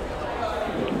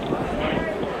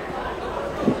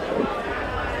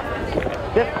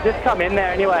 just come in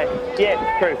there anyway.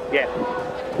 Yeah, true. Yeah.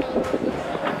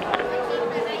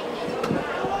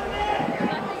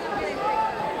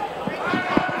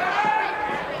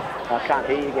 I can't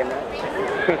hear you again, mate.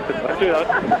 Let's do that.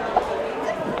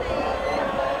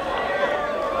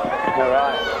 All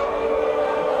right.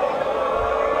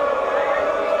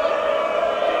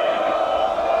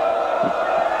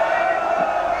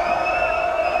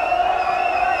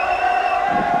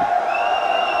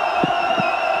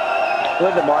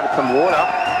 Where's the minus some water?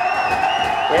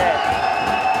 Yeah.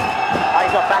 Oh,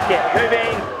 he's not back yet.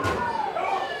 Moving.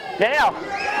 Now.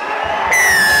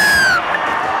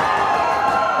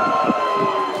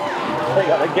 They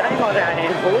got the game on our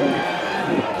hands, boys.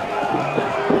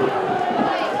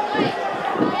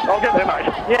 I'll get there, mate.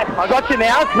 yeah, I got you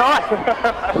now. It's nice.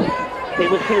 He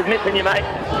was missing you, mate.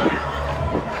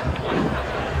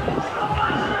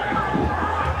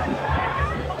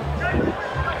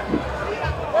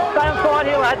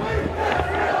 here, lads.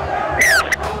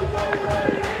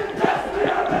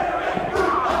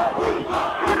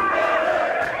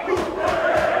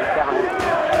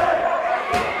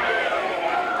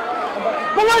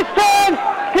 Police turn!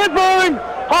 Give room!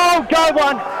 Hold, go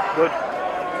one! Good.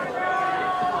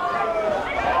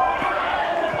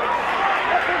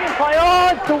 Play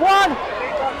on to one!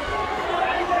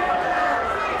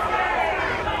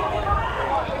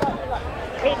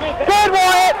 Good,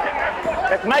 Wyatt!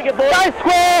 Let's make it, boys. Go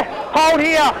square! Hold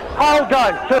here! Hold,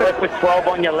 go! Two. Work with 12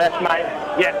 on your left, mate.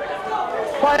 Yeah.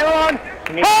 Play on!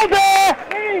 Hold there!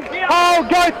 Hold,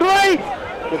 go three!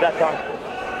 Good that time.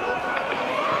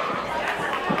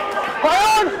 Play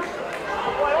on!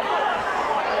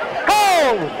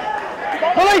 Hold!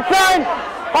 Police zone!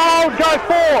 Hold, go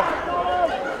four!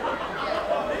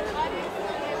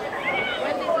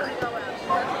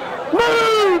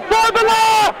 Move! Forward the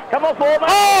left! Come on, forward, mate.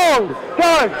 Hold!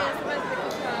 Go!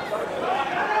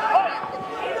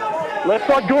 Left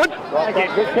side good? Right,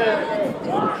 yeah, good turn.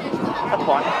 That's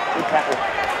fine. Good tackle.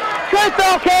 Good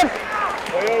Falcon!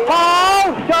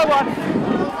 Hold! Go one!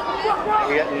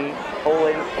 We're getting all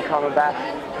in, coming back.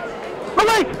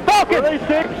 Release! Falcon! Release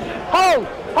six! Hold!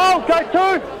 Hold! Go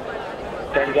two!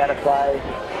 Then go to play.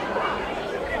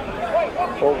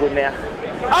 All good now.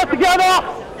 Out together!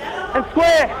 And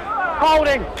square!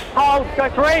 Holding! Hold! Go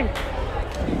three!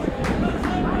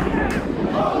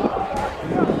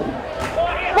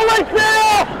 Release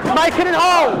now! Make it in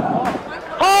hold!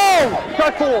 Hold!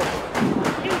 Go forward!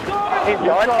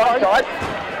 Inside, inside.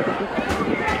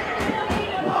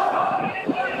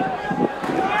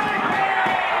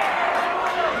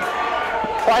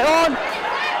 Play on!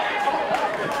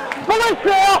 Release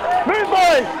now! Move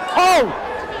boys! Hold!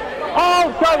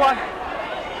 Hold! Go one!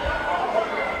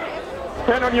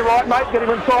 Turn on your right, mate. Get him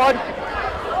inside.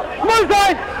 Move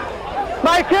guys!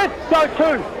 Make it! Go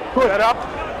two! Good. Head up.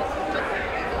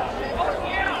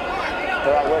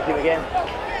 All right, work him again.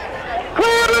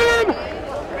 Clear him!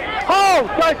 Hold!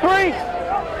 Go three!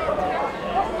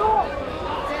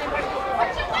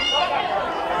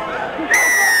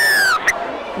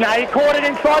 No, he caught it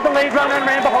inside the lead runner and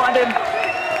ran behind him.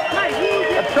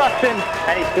 Obstruction.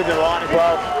 And he stood in the line as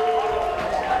well.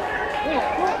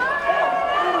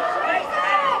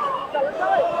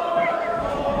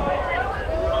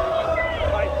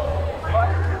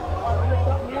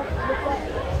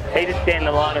 He did stand in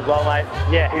the line as well, mate.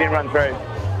 Yeah, he didn't run through.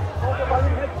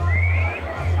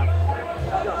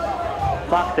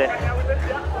 Fucked it.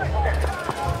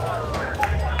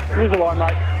 Here's the line,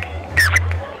 mate.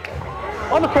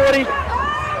 On the 40.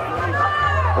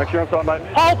 Make sure I'm sorry, mate.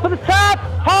 Hold for the tap!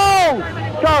 Hold!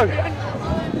 Go!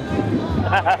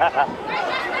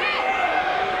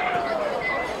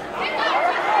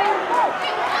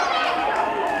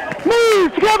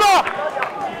 Move together!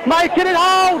 Make it and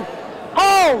hold!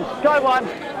 Hold! Go one!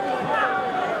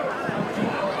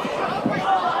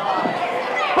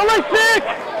 Release Nick!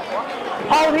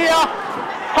 Hold here!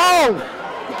 Hold!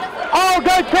 Hold!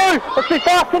 Go two! Let's be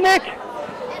faster, Nick!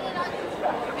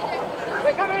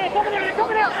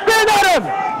 Stand at him!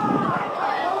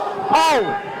 Hold!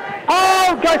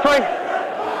 Hold! Go three!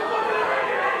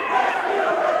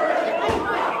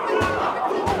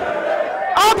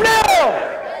 Up now!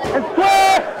 And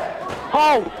square!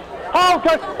 Hold! Hold!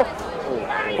 Go!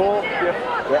 Four, yep.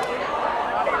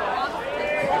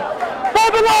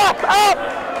 Forward left! Up!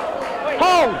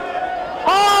 Hold!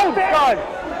 Hold! Go!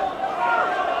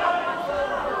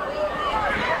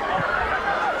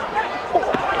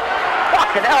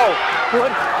 Fucking hell!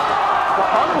 Good. What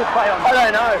time will play on? I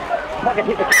don't know. If I can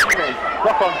hit the camera.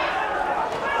 Rock on.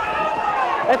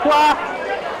 That's right.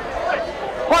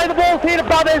 Play the balls here to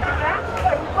Brothers.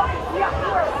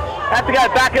 Have to go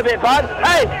back a bit, bud.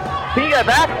 Hey, can you go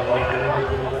back?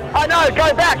 I know,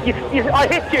 go back. I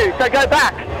hit you, so go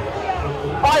back.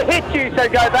 I hit you, so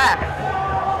go back.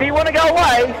 Do you want to go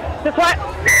away? Just wait.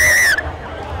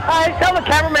 Hey, tell the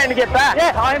cameraman to get back.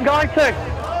 Yeah, I am going to.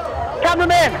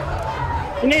 Cameraman,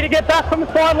 you need to get back from the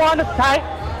sideline to take.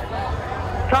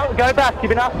 Go back. You've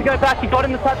been asked to go back. You got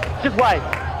him to touch. Just wait.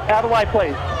 Out of the way,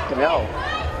 please. No.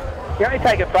 You're only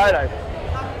taking photos.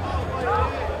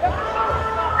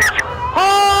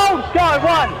 Hold! Go,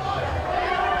 one!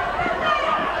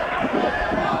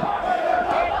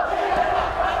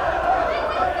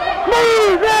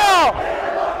 Move now!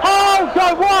 Hold!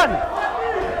 Go, one!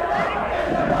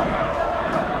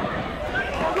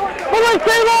 Release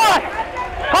Eli!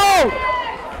 Hold!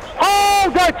 Hold!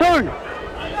 Go, two!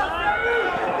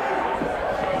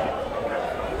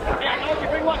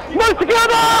 Move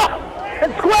together!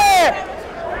 And square!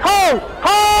 Hold!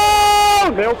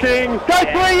 Hold! Milking. Go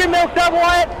three, you milk that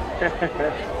Wyatt!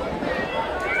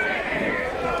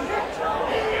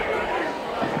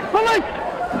 Release!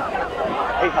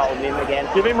 He's holding him again.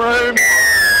 Give him room.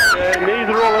 Yeah, knees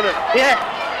are all in it. Yeah.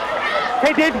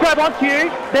 He did grab onto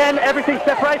you, then everything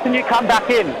separates and you come back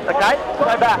in, okay?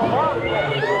 Go back.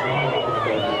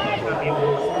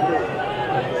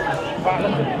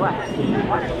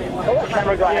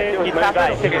 Camera guy, You tap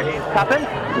it. Tapping?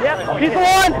 Yep. Here's the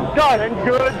line. Go. And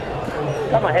good.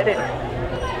 Got my head in.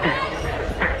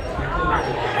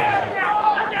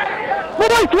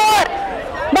 Release right.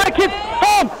 Make it.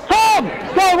 Tom.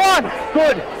 Go one.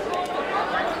 Good.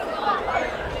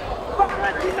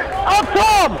 Up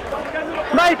Tom.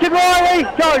 Make it Rhylee.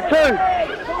 Go two.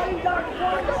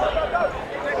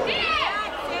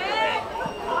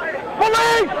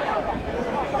 Release.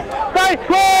 Stay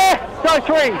square. Go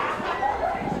three.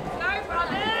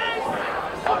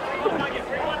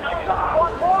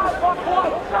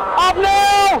 Up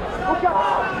now.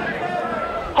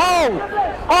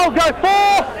 Hold. Go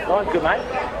four. Nice, good mate.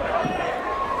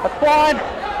 That's fine.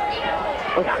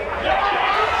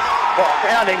 Oh,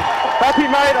 pounding. Happy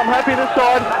mate, I'm happy this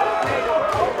side.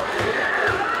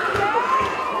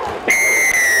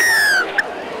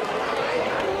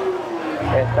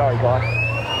 Yeah, sorry guys.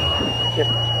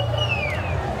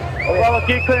 Well, if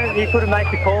you couldn't make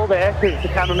the call there because the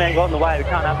cameraman got in the way. We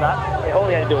can't have that. Yeah, all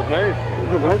he had to do was move.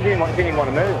 He didn't want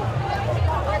to move.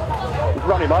 Just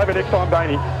run him over next time,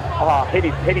 Daney. Oh, hit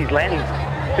his landing.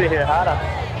 Should have hit it harder.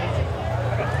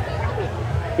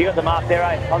 You got the mark there,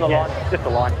 eh? On the line. Just the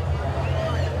line.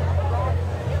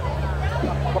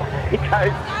 He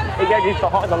goes just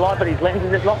behind the line, but his lens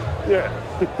is locked. Yeah.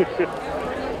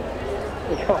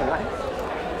 Come on, mate.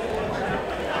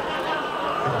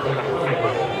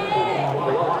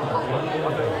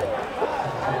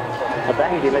 I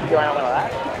banged him, it's going on like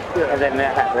that. Yeah. And then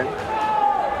that happened.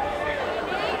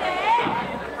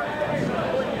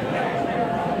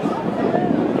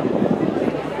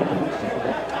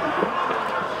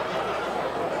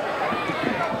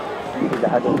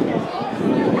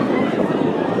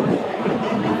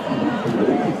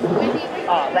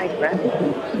 Oh, thanks, man.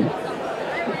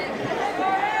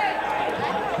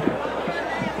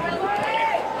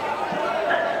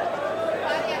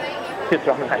 Just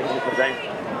trying to make it the same.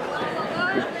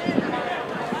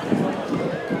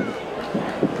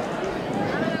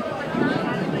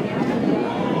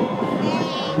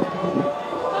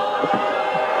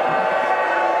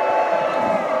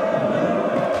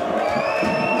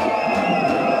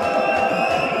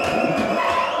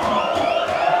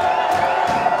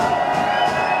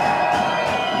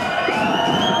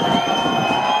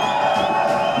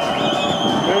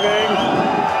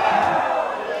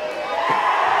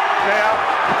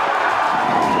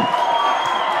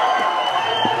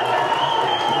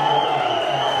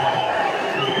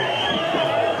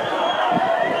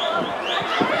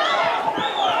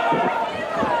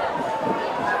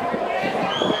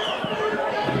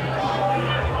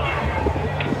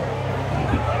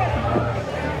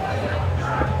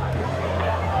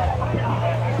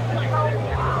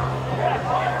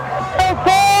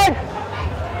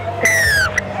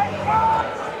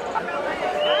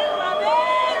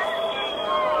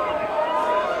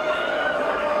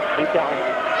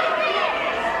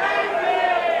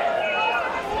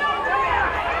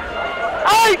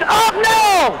 Eight up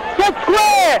now! Get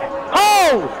square!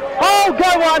 Hold! Go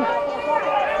one!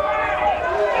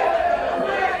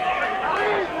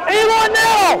 E1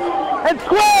 now! And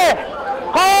square!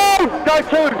 Hold! Go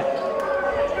two!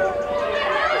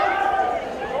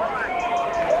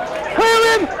 Clear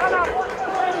him!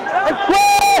 And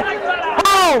square!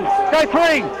 Hold! Go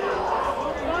three!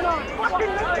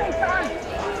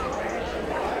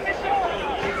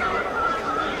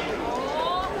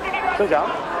 Still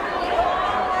going.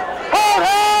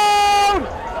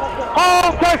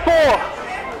 Hold! Go four!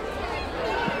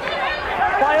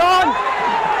 Play on!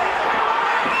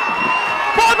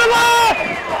 For the last!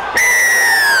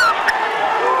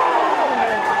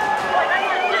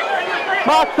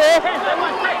 Mark there!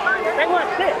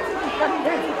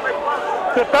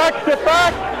 Step back!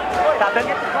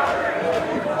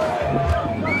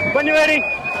 When you're ready!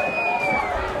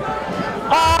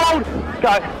 Hold!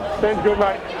 Go! Sounds good,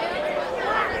 mate.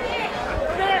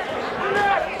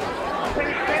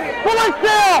 Release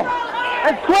now!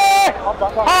 And square!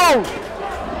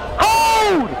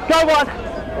 Hold! Go one!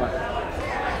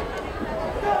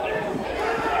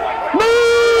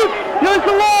 Move! Use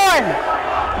the line!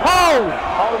 Hold!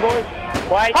 Hold it, boys.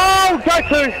 Wait. Hold! Go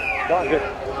two! Right, good.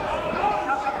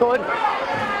 Good.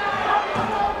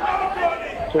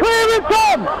 Clear it,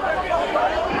 Tom!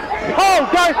 Hold!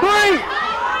 Go three!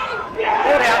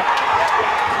 All down.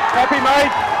 Happy,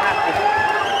 mate?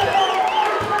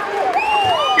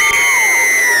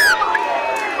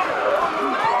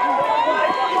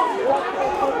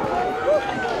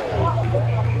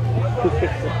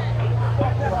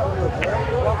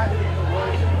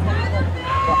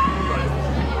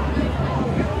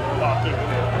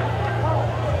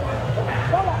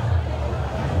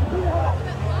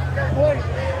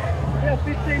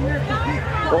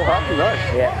 Ball hard to know.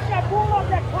 Yeah. That ball off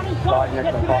that 20 shots.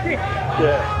 Lightness and hot.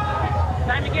 Yeah.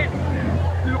 Same again.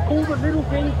 Do all the little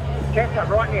things. Catch up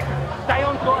right now. Stay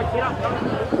on side. Get up.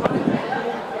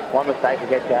 One mistake to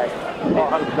get Jay.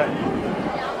 Oh, 100%.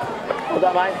 Well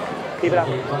done, mate. Keep it up.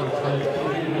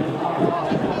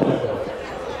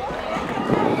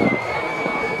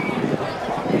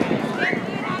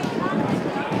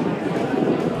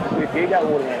 You go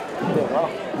water now. Doing well.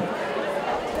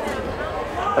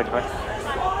 Thanks, mate.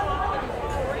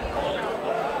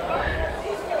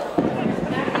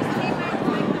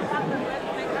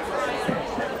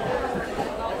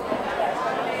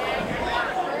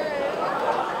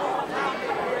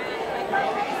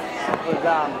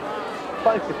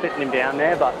 Close to sitting him down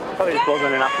there, but probably just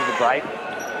wasn't enough of a break.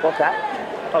 What's that?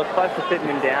 I was close to sitting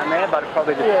him down there, but it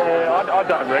probably just... Yeah, I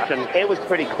don't reckon. It was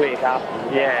pretty quick after.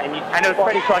 Yeah, and it was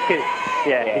pretty quick.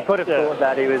 Yeah, he could have thought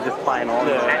that he was just playing on,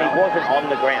 and he wasn't on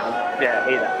the ground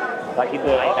either. Like he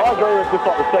I agree with just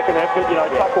like the second effort, you know,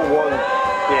 tackle was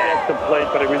complete,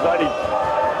 but it was only,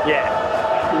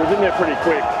 he was in there pretty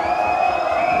quick.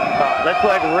 Alright, let's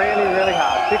work really, really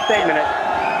hard. 15 minutes.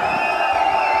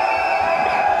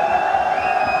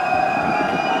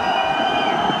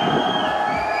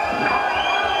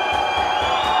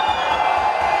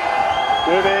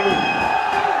 Moving.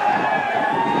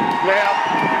 Now.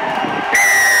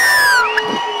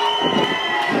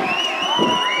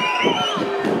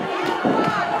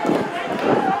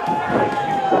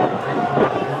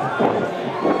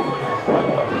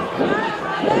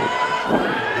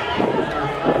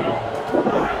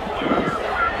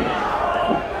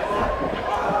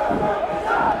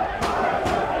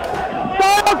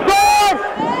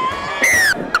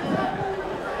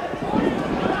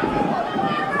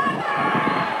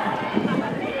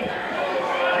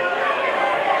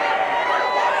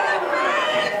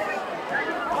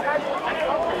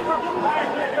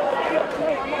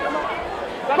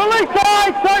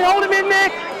 Don't hold him in,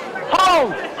 Nick.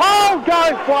 Hold,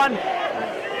 go, one.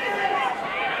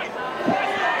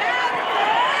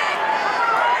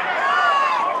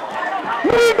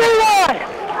 Move away.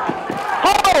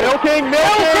 Hold. Milking.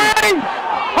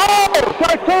 Hold.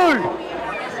 Go two.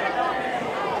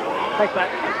 Thanks,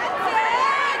 mate.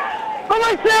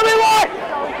 Release the way.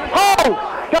 Hold.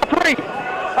 Go three.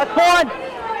 That's fine.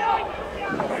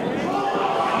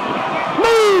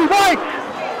 Move, wait.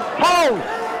 Hold.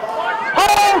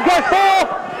 Hold, go four!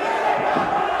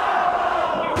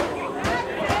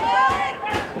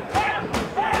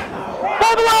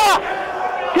 Bubler!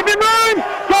 Give him room!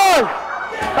 Go!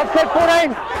 That's set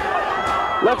 14.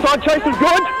 Left side chase is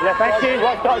good. Yeah, thank you.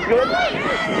 Right side's good.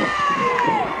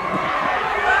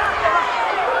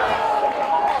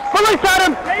 Release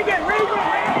Adam! Regan!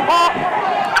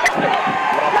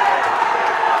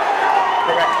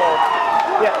 Correct ball.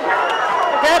 Yeah.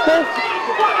 Careful!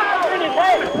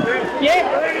 Yeah.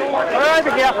 We're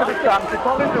over here for the scrum.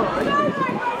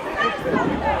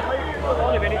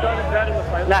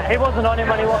 Nah, he wasn't on him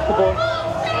when he watched the ball. He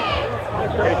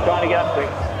was trying to get up quick.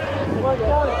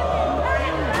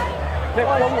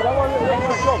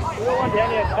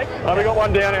 Oh, we got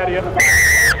one down out here.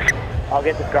 I'll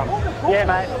get the scrum. Yeah,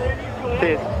 mate.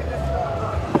 Cheers.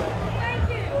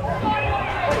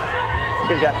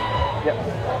 Cheers, Jack. Yep.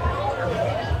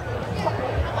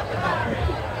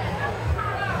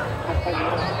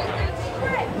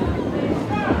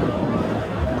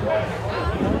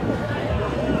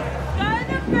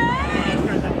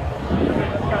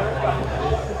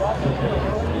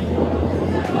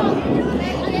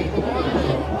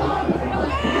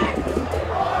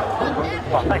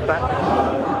 Oh, thanks, man.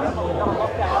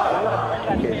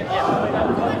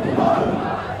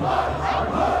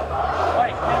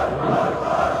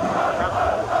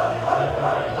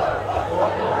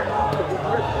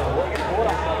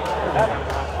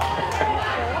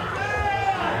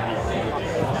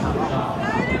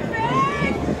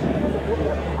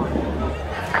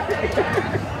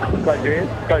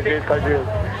 Close your ears.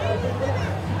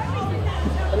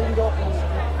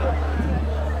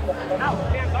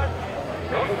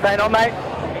 Stay on, mate.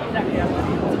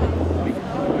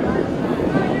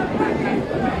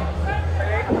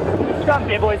 Scrum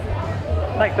here, boys.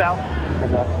 Thanks, Al.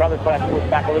 And brothers try to push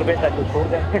back a little bit. They push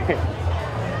forward there.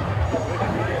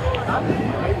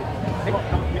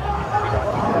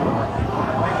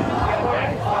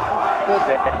 Good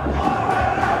there.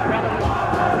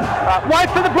 Wait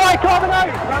for the break, Ivanhoe!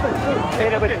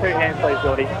 Hit it with 2 hands, please,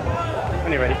 Geordie.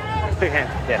 When you're ready. 2 hands,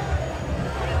 yeah.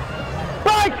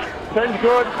 Break! Turns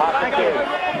good. Thank you.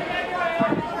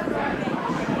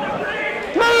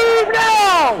 Move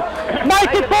now!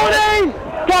 Make it 14!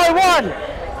 Go, one!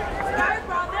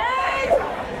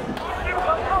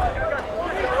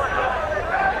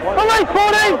 Release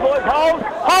 14! Hold!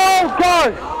 Hold,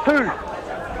 go! 2.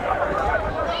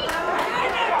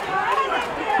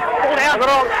 All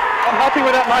down. I'm happy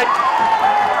with that, mate.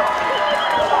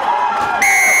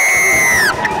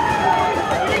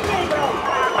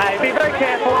 Hey, be very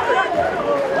careful.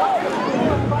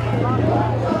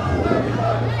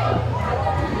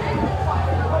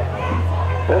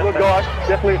 All good, guys.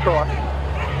 Definitely a try.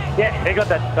 Yeah, he got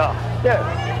that stuff. Yeah.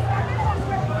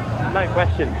 No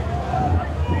question.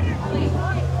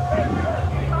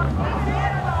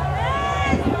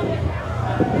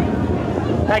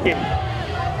 Thank you.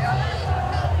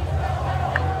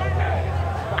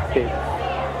 Cheers.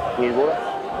 You need water?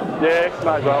 Yeah,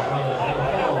 might as well.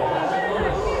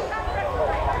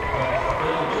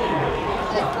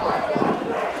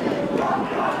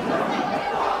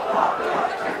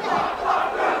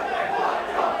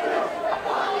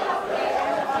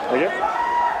 There you go.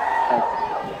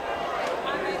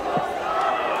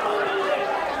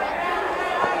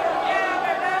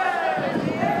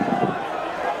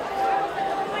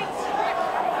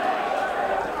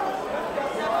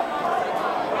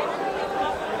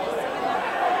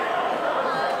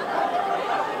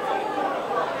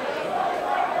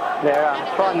 They're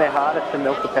trying their hardest to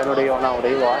milk the penalty on old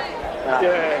Eli.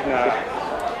 Yeah, no.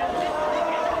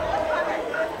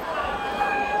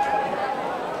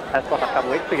 That's like a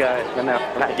couple of weeks ago when they were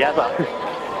at Jazza.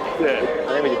 Yeah.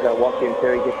 I think we just got to watch him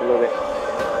too. He gets a little bit.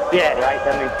 Yeah, right,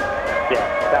 doesn't he? Yeah,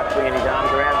 starts swinging his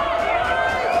arms around.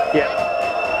 Yeah.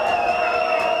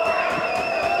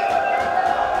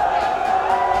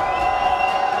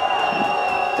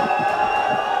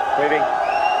 Moving.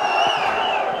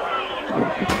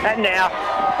 And now.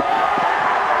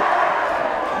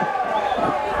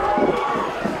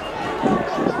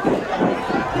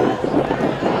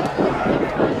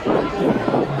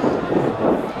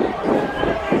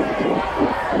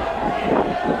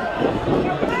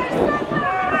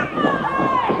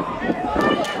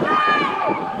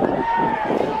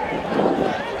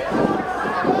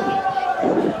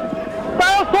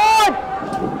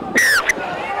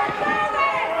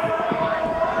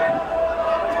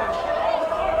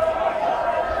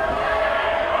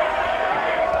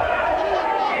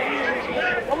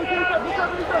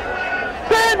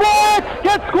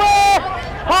 Get square!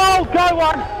 Hold, go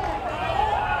 1!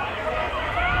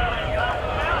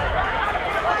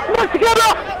 Move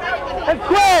together! And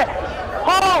square!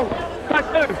 Hold! Go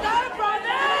 2!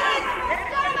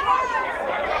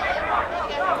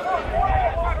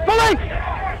 Release!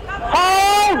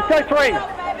 Hold! Go 3!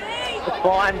 That's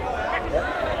fine.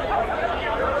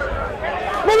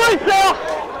 Release now!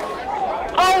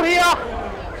 Hold here!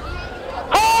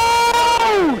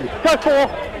 Hold! Go 4!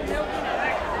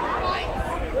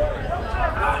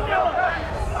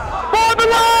 5 and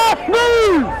last!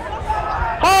 Move!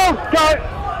 Hold! Go!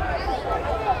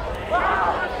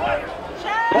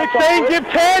 16, give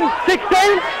 10!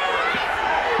 16!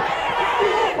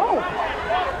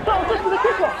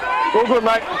 All good,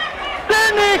 mate.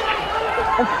 Stand, Nick!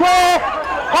 And square!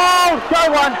 Hold! Go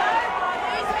 1!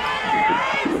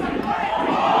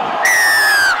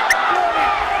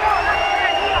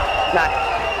 No.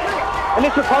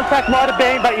 Initial contact might have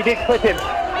been, but you did clip him.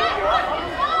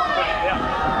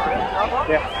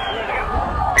 Yeah.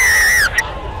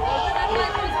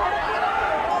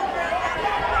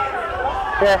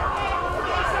 Yeah.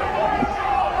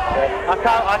 I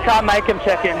can't make him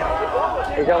check in.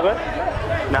 Is that good?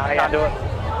 No, I can't do it.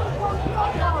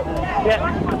 Yeah.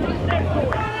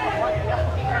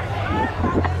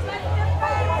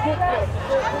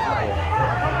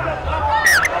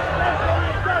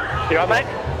 You all right, mate?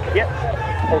 Yep.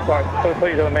 Oh, sorry.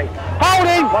 Please do it, mate. Hold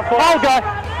him! Hold, guy.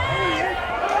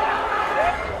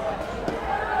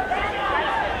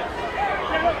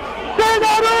 Stand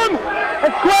on him!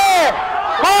 And square!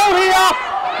 Hold here!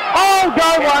 Hold, go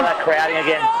 1! Crowding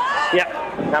again. Yep.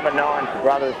 Number 9,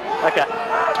 Brothers. Okay.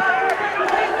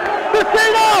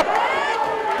 15 off!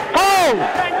 Hold!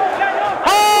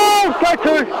 Hold! Go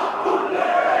 2!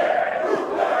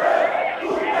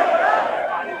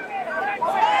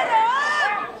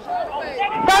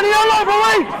 Taniela,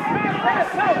 release!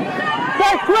 Go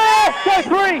square! Go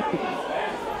 3!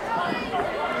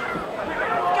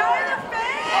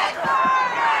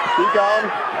 Keep going.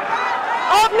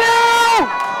 Up now!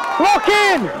 Lock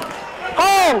in!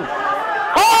 Hold!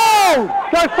 Hold!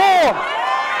 Go 4!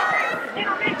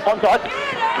 Onside.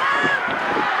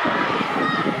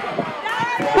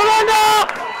 Surrender!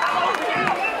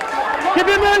 Give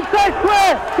him an inside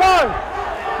square! Go!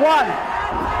 1.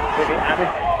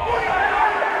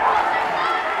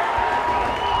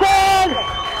 Stand!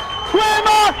 Square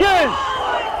markers!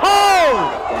 Hold!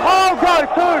 Hold, go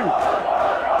 2!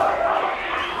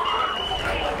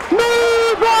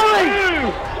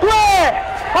 Holding! Square!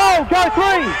 Hold, go 3!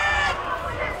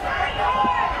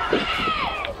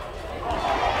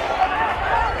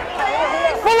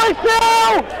 Fully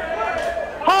still!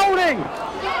 Holding!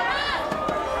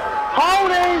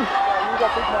 Holding!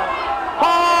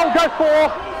 Hold, go 4!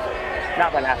 Not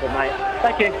gonna happen, mate.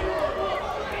 Thank you.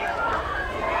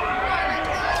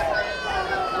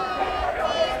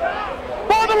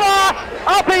 For the last!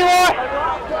 Up, Eli!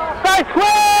 Stay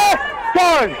square!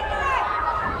 Go!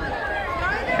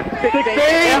 16,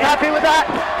 I'm happy with that.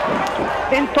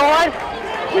 Inside.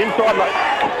 Inside, mate.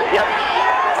 Yep.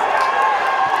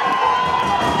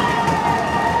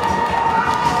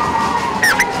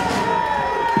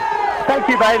 Thank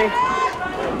you, baby.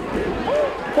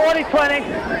 40-20.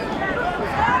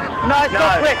 No, it's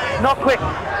not quick. Not quick.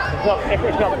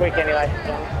 It's not quick anyway.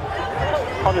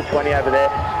 On the 20 over there.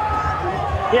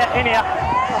 Yeah, in here.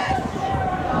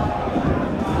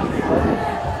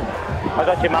 I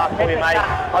got your mark for you, mate.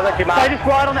 I got your mark. Stay just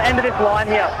right on the end of this line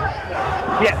here.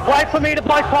 Yeah, wait for me to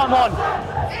play time on.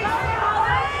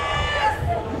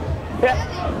 Yeah.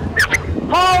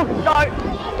 Hold, go.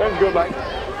 Sounds good, mate.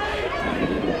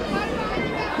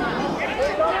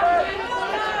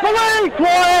 Release,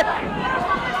 Wyatt.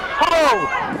 Hold.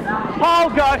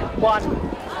 Hold, go. 1.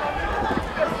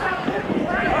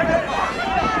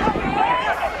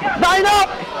 Stay up.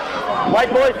 Wait,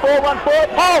 boys. 4, 1, 4.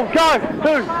 Hold, go.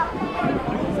 2.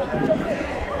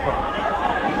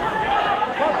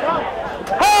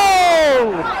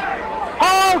 Hold!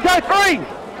 Hold, go 3!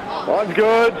 One's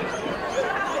good.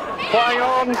 Playing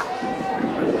on.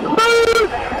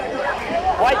 Move!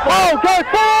 Wait, Hold, go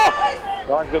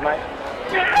 4! One's good, mate.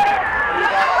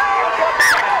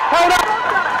 Hold up!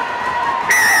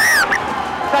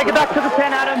 Take it back to the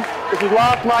 10, Adam. This is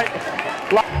last, mate.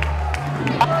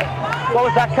 What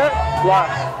was that, Kurt?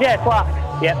 Last. Yeah, it's last.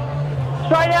 Yep.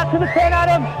 Straight out to the 10,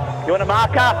 Adam. You want a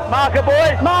marker? Marker,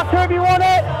 boys. Marker if you want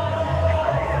it.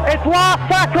 It's last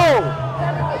tackle.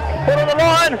 Put on the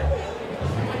line.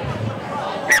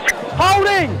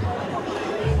 Holding.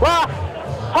 Last.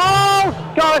 Hold.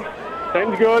 Go.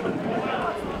 Seems good.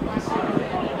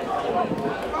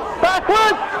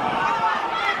 Backwards.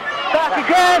 Back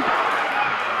again.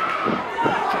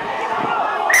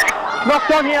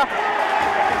 Knocked on here.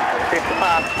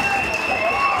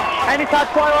 Any touch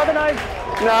by Ivanhoe?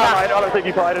 No, mate, I don't think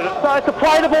he played it. So it's a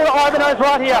play the ball to Ivanhoe's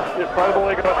right here. Just play the ball,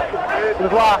 he got it. It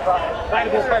was last.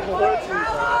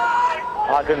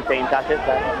 I couldn't see him touch it,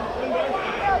 so.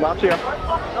 March here.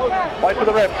 Wait for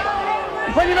the rep.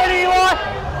 When you're ready, Eli.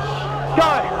 Go.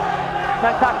 No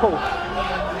tackle.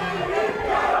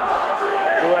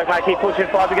 Good work, mate. Keep pushing.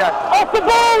 5 to go. Off the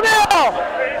ball now.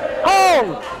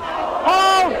 Hold.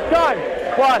 Hold. Go.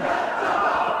 1.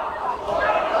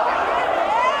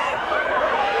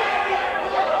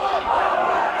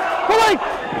 Police.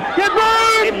 Get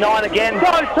moved. Hit 9 again.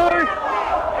 Go 2.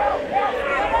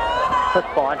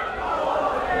 That's fine.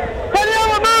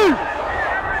 Taniela, move.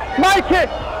 Make it.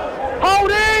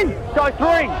 Hold in. Go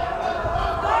 3.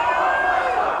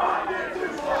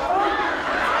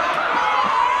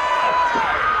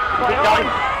 Keep going.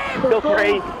 Still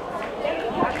 3.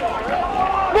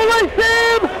 Release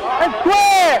him and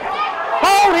square.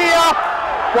 Hold here.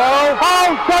 12.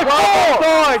 Hold. Go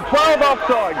 4. 12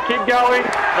 offside. Keep going.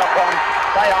 Knock on.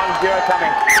 Stay on. 0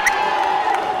 coming.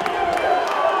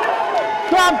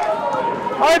 Trump.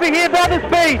 Over here by the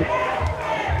speed.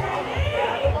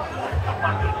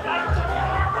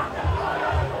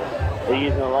 Are you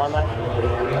using the line, mate?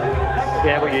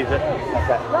 Yeah, we'll use it.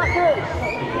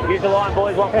 Okay. Use the line,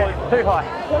 boys. 1 point. Too high.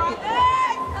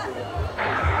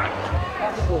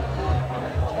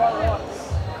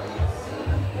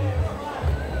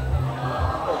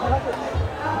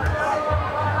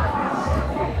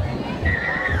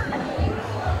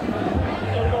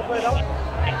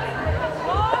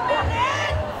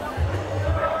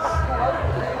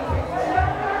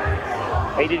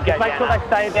 He did go Make down. sure they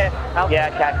stay there.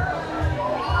 Yeah, okay.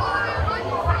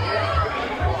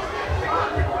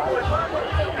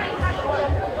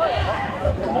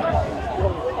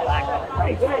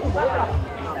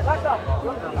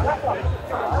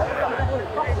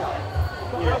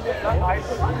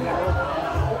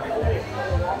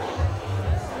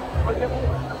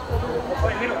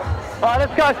 Alright,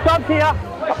 let's go. Subs here.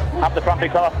 Up the front,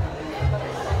 big fella.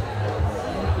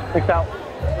 Thanks, Al.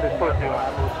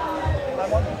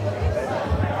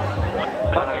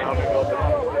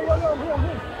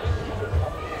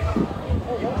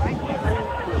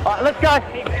 Alright, let's go.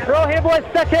 We're all here, boys.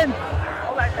 Second.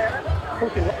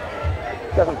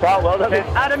 Doesn't start well, does it?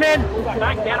 Adam in.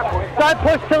 Don't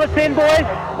push till it's in, boys.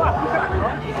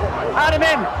 Adam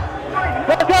in.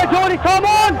 Let's go, Jordy, come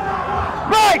on!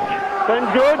 Break!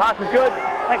 Turns good. Pass is good.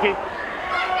 Thank you.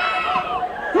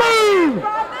 Move!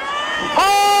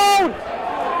 Hold!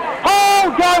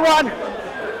 Hold! Go one!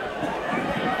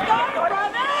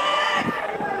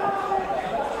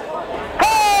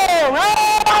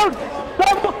 Hold!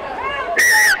 Hold!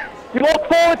 You walk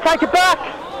forward, take it back.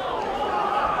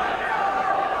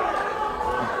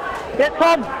 Get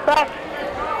Tom, back.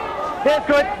 That's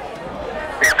good.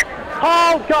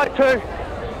 Hold, go two.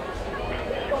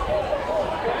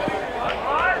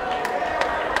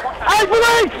 Hey,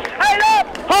 police! Hey, up!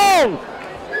 Hold!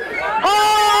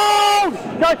 Hold!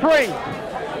 Go three.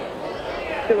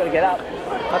 Still got to get up.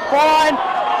 That's fine.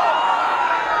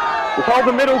 Just hold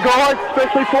the middle, guys,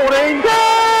 especially 14.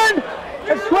 Good!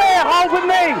 And square, hold with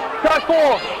me. Go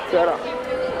four. Shut up.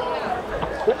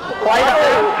 Play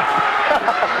down.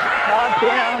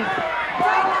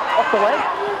 Off the leg.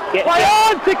 Play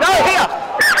on! Six. No, here!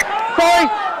 Sorry.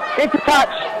 Into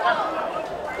touch.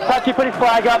 Takyi put his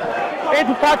flag up.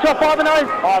 Into touch off Ivanhoe.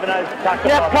 Ivanhoe's touch.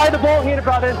 Yeah, play the ball here,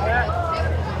 brothers.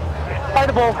 Play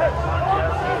the ball.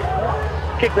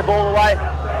 Kick the ball away.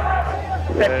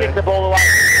 Steph, kick the ball away.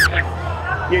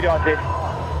 You guys did.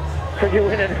 Because you're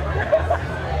winning.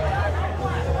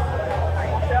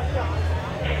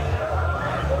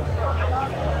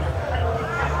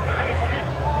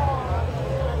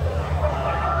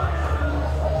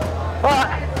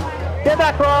 Alright, get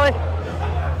back, Rhylee.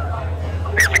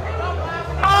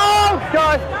 Oh, go,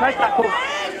 make tackle.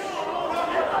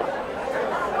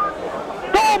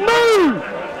 Go, move!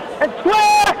 And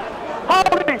square!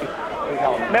 Hold it!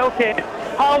 Milk it.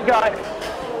 Hold, go.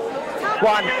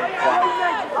 One.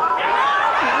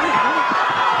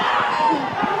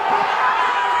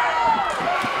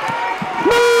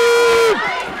 Move!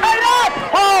 And up!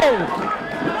 Hold!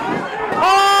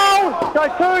 Hold! Go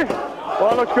two. Well,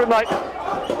 that looks good, mate.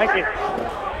 Thank you.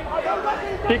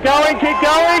 Keep going, keep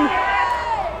going.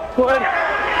 Good.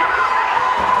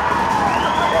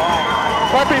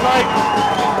 Happy, mate.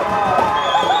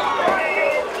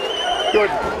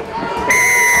 Good.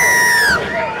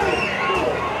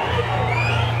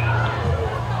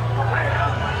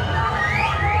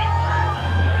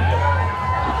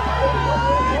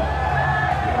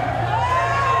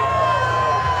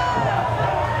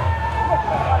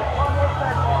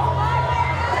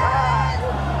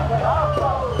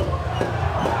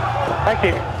 Thank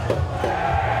you.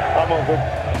 I'm all good.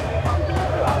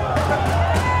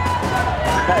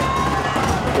 Okay.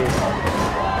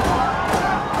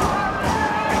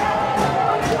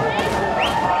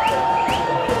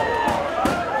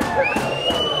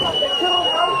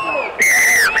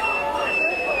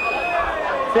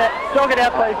 Yeah, jog it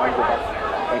out, please.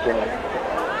 Thank you.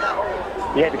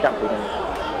 You had to come through.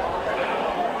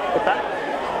 What's that?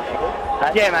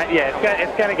 Yeah, mate, yeah,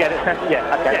 it's going to get it.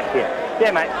 Yeah, okay, yeah.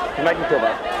 Yeah, mate, just making sure,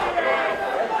 mate.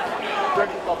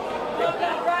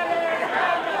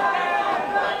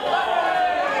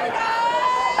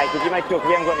 Hey, could you make sure, if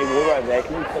you haven't got any water over there,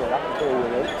 can you fill it up until you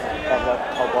leave? Have the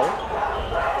whole bottle?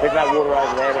 There's no water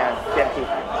over there down empty.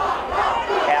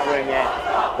 Our room, yeah.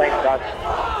 Thanks, guys.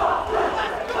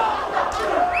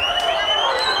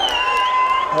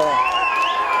 Oh.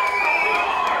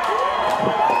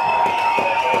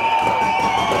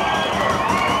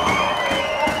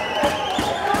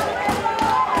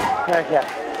 Okay.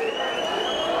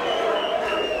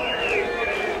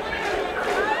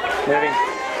 Moving.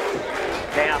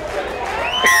 Now.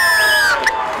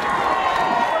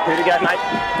 Two to go, mate.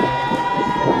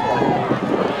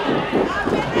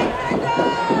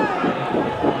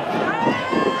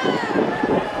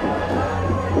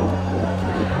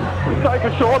 Go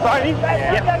for short, Boney.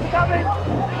 Yep.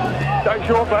 Go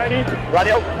short, Boney.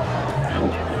 Radio.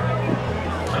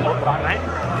 Right, mate.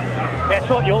 Yeah,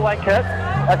 short your way, Kurt.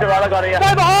 That's all right, I got it. Go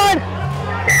behind!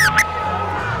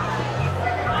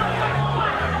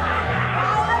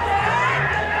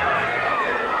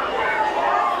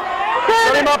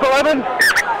 Got him up 11.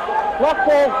 Lock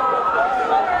ball.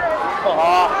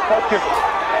 Oh, that's good.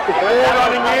 Ball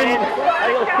running in.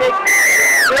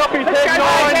 Get up his head,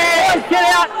 9. Get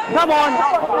out. Come on.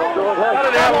 Cut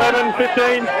it out, 11,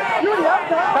 15.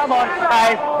 Come on.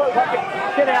 Hey.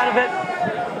 Get out of it.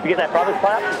 You get that brothers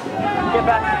play up? Get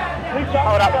back.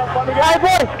 Hold up. Hey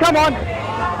boys, come on.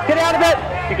 Get out of it.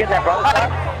 You get that brothers play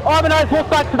up? Ivanhoe's walk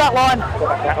back to that line.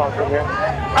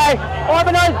 Hey,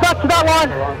 Ivanhoe's back to that line.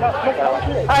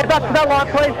 Hey, back to that line,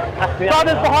 please.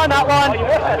 Brothers behind that line.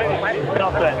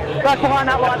 Back behind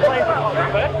that line, please.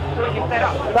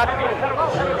 Back.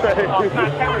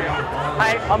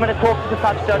 Hey, I'm going to talk to the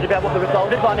touch judge about what the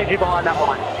result is. I need you behind that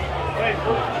line.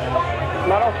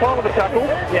 No, I was fine with the tackle.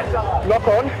 Yeah. Knock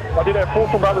on. I did have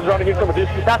Purcell Brothers running in from a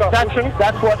distance. That's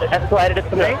what escalated it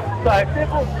to me. So,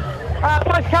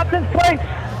 both captains, please.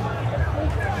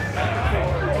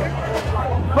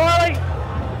 Riley.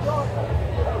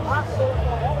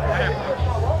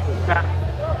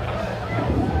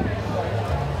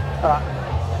 Alright.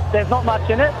 There's not much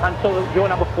in it until your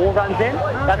number 4 runs in.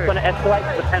 That's going to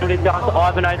escalate. The penalty's going to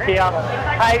Ivanhoe here.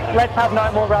 Hey, let's have no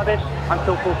more rubbish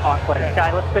until full time, please.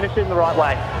 Okay, let's finish it in the right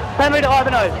way. Penalty to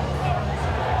Ivanhoe.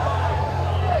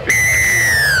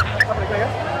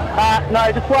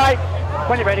 No, just wait.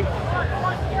 When you're ready.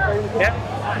 Yep.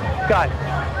 Go.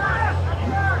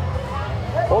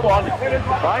 Hold on.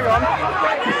 Hang on.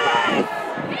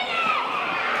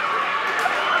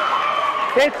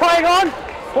 He's playing on.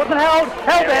 Wasn't held.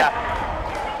 Held there.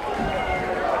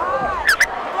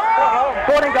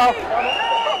 14 goal.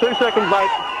 2 seconds,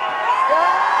 mate.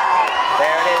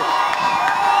 There it is.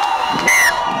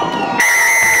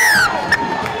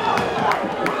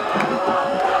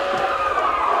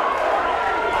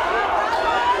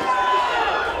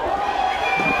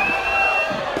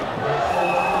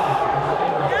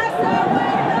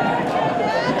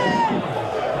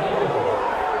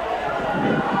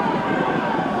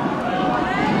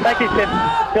 Thank you, Sid.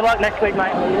 Good luck next week,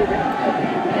 mate.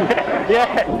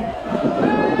 Yeah.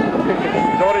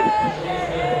 Got it.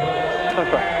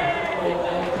 That's right.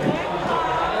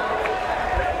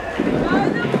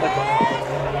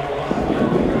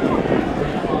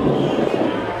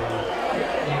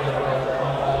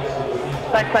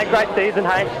 Thanks, mate. Great season,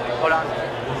 hey. Well done.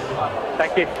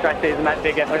 Thank you. Great season, mate.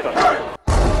 Big effort.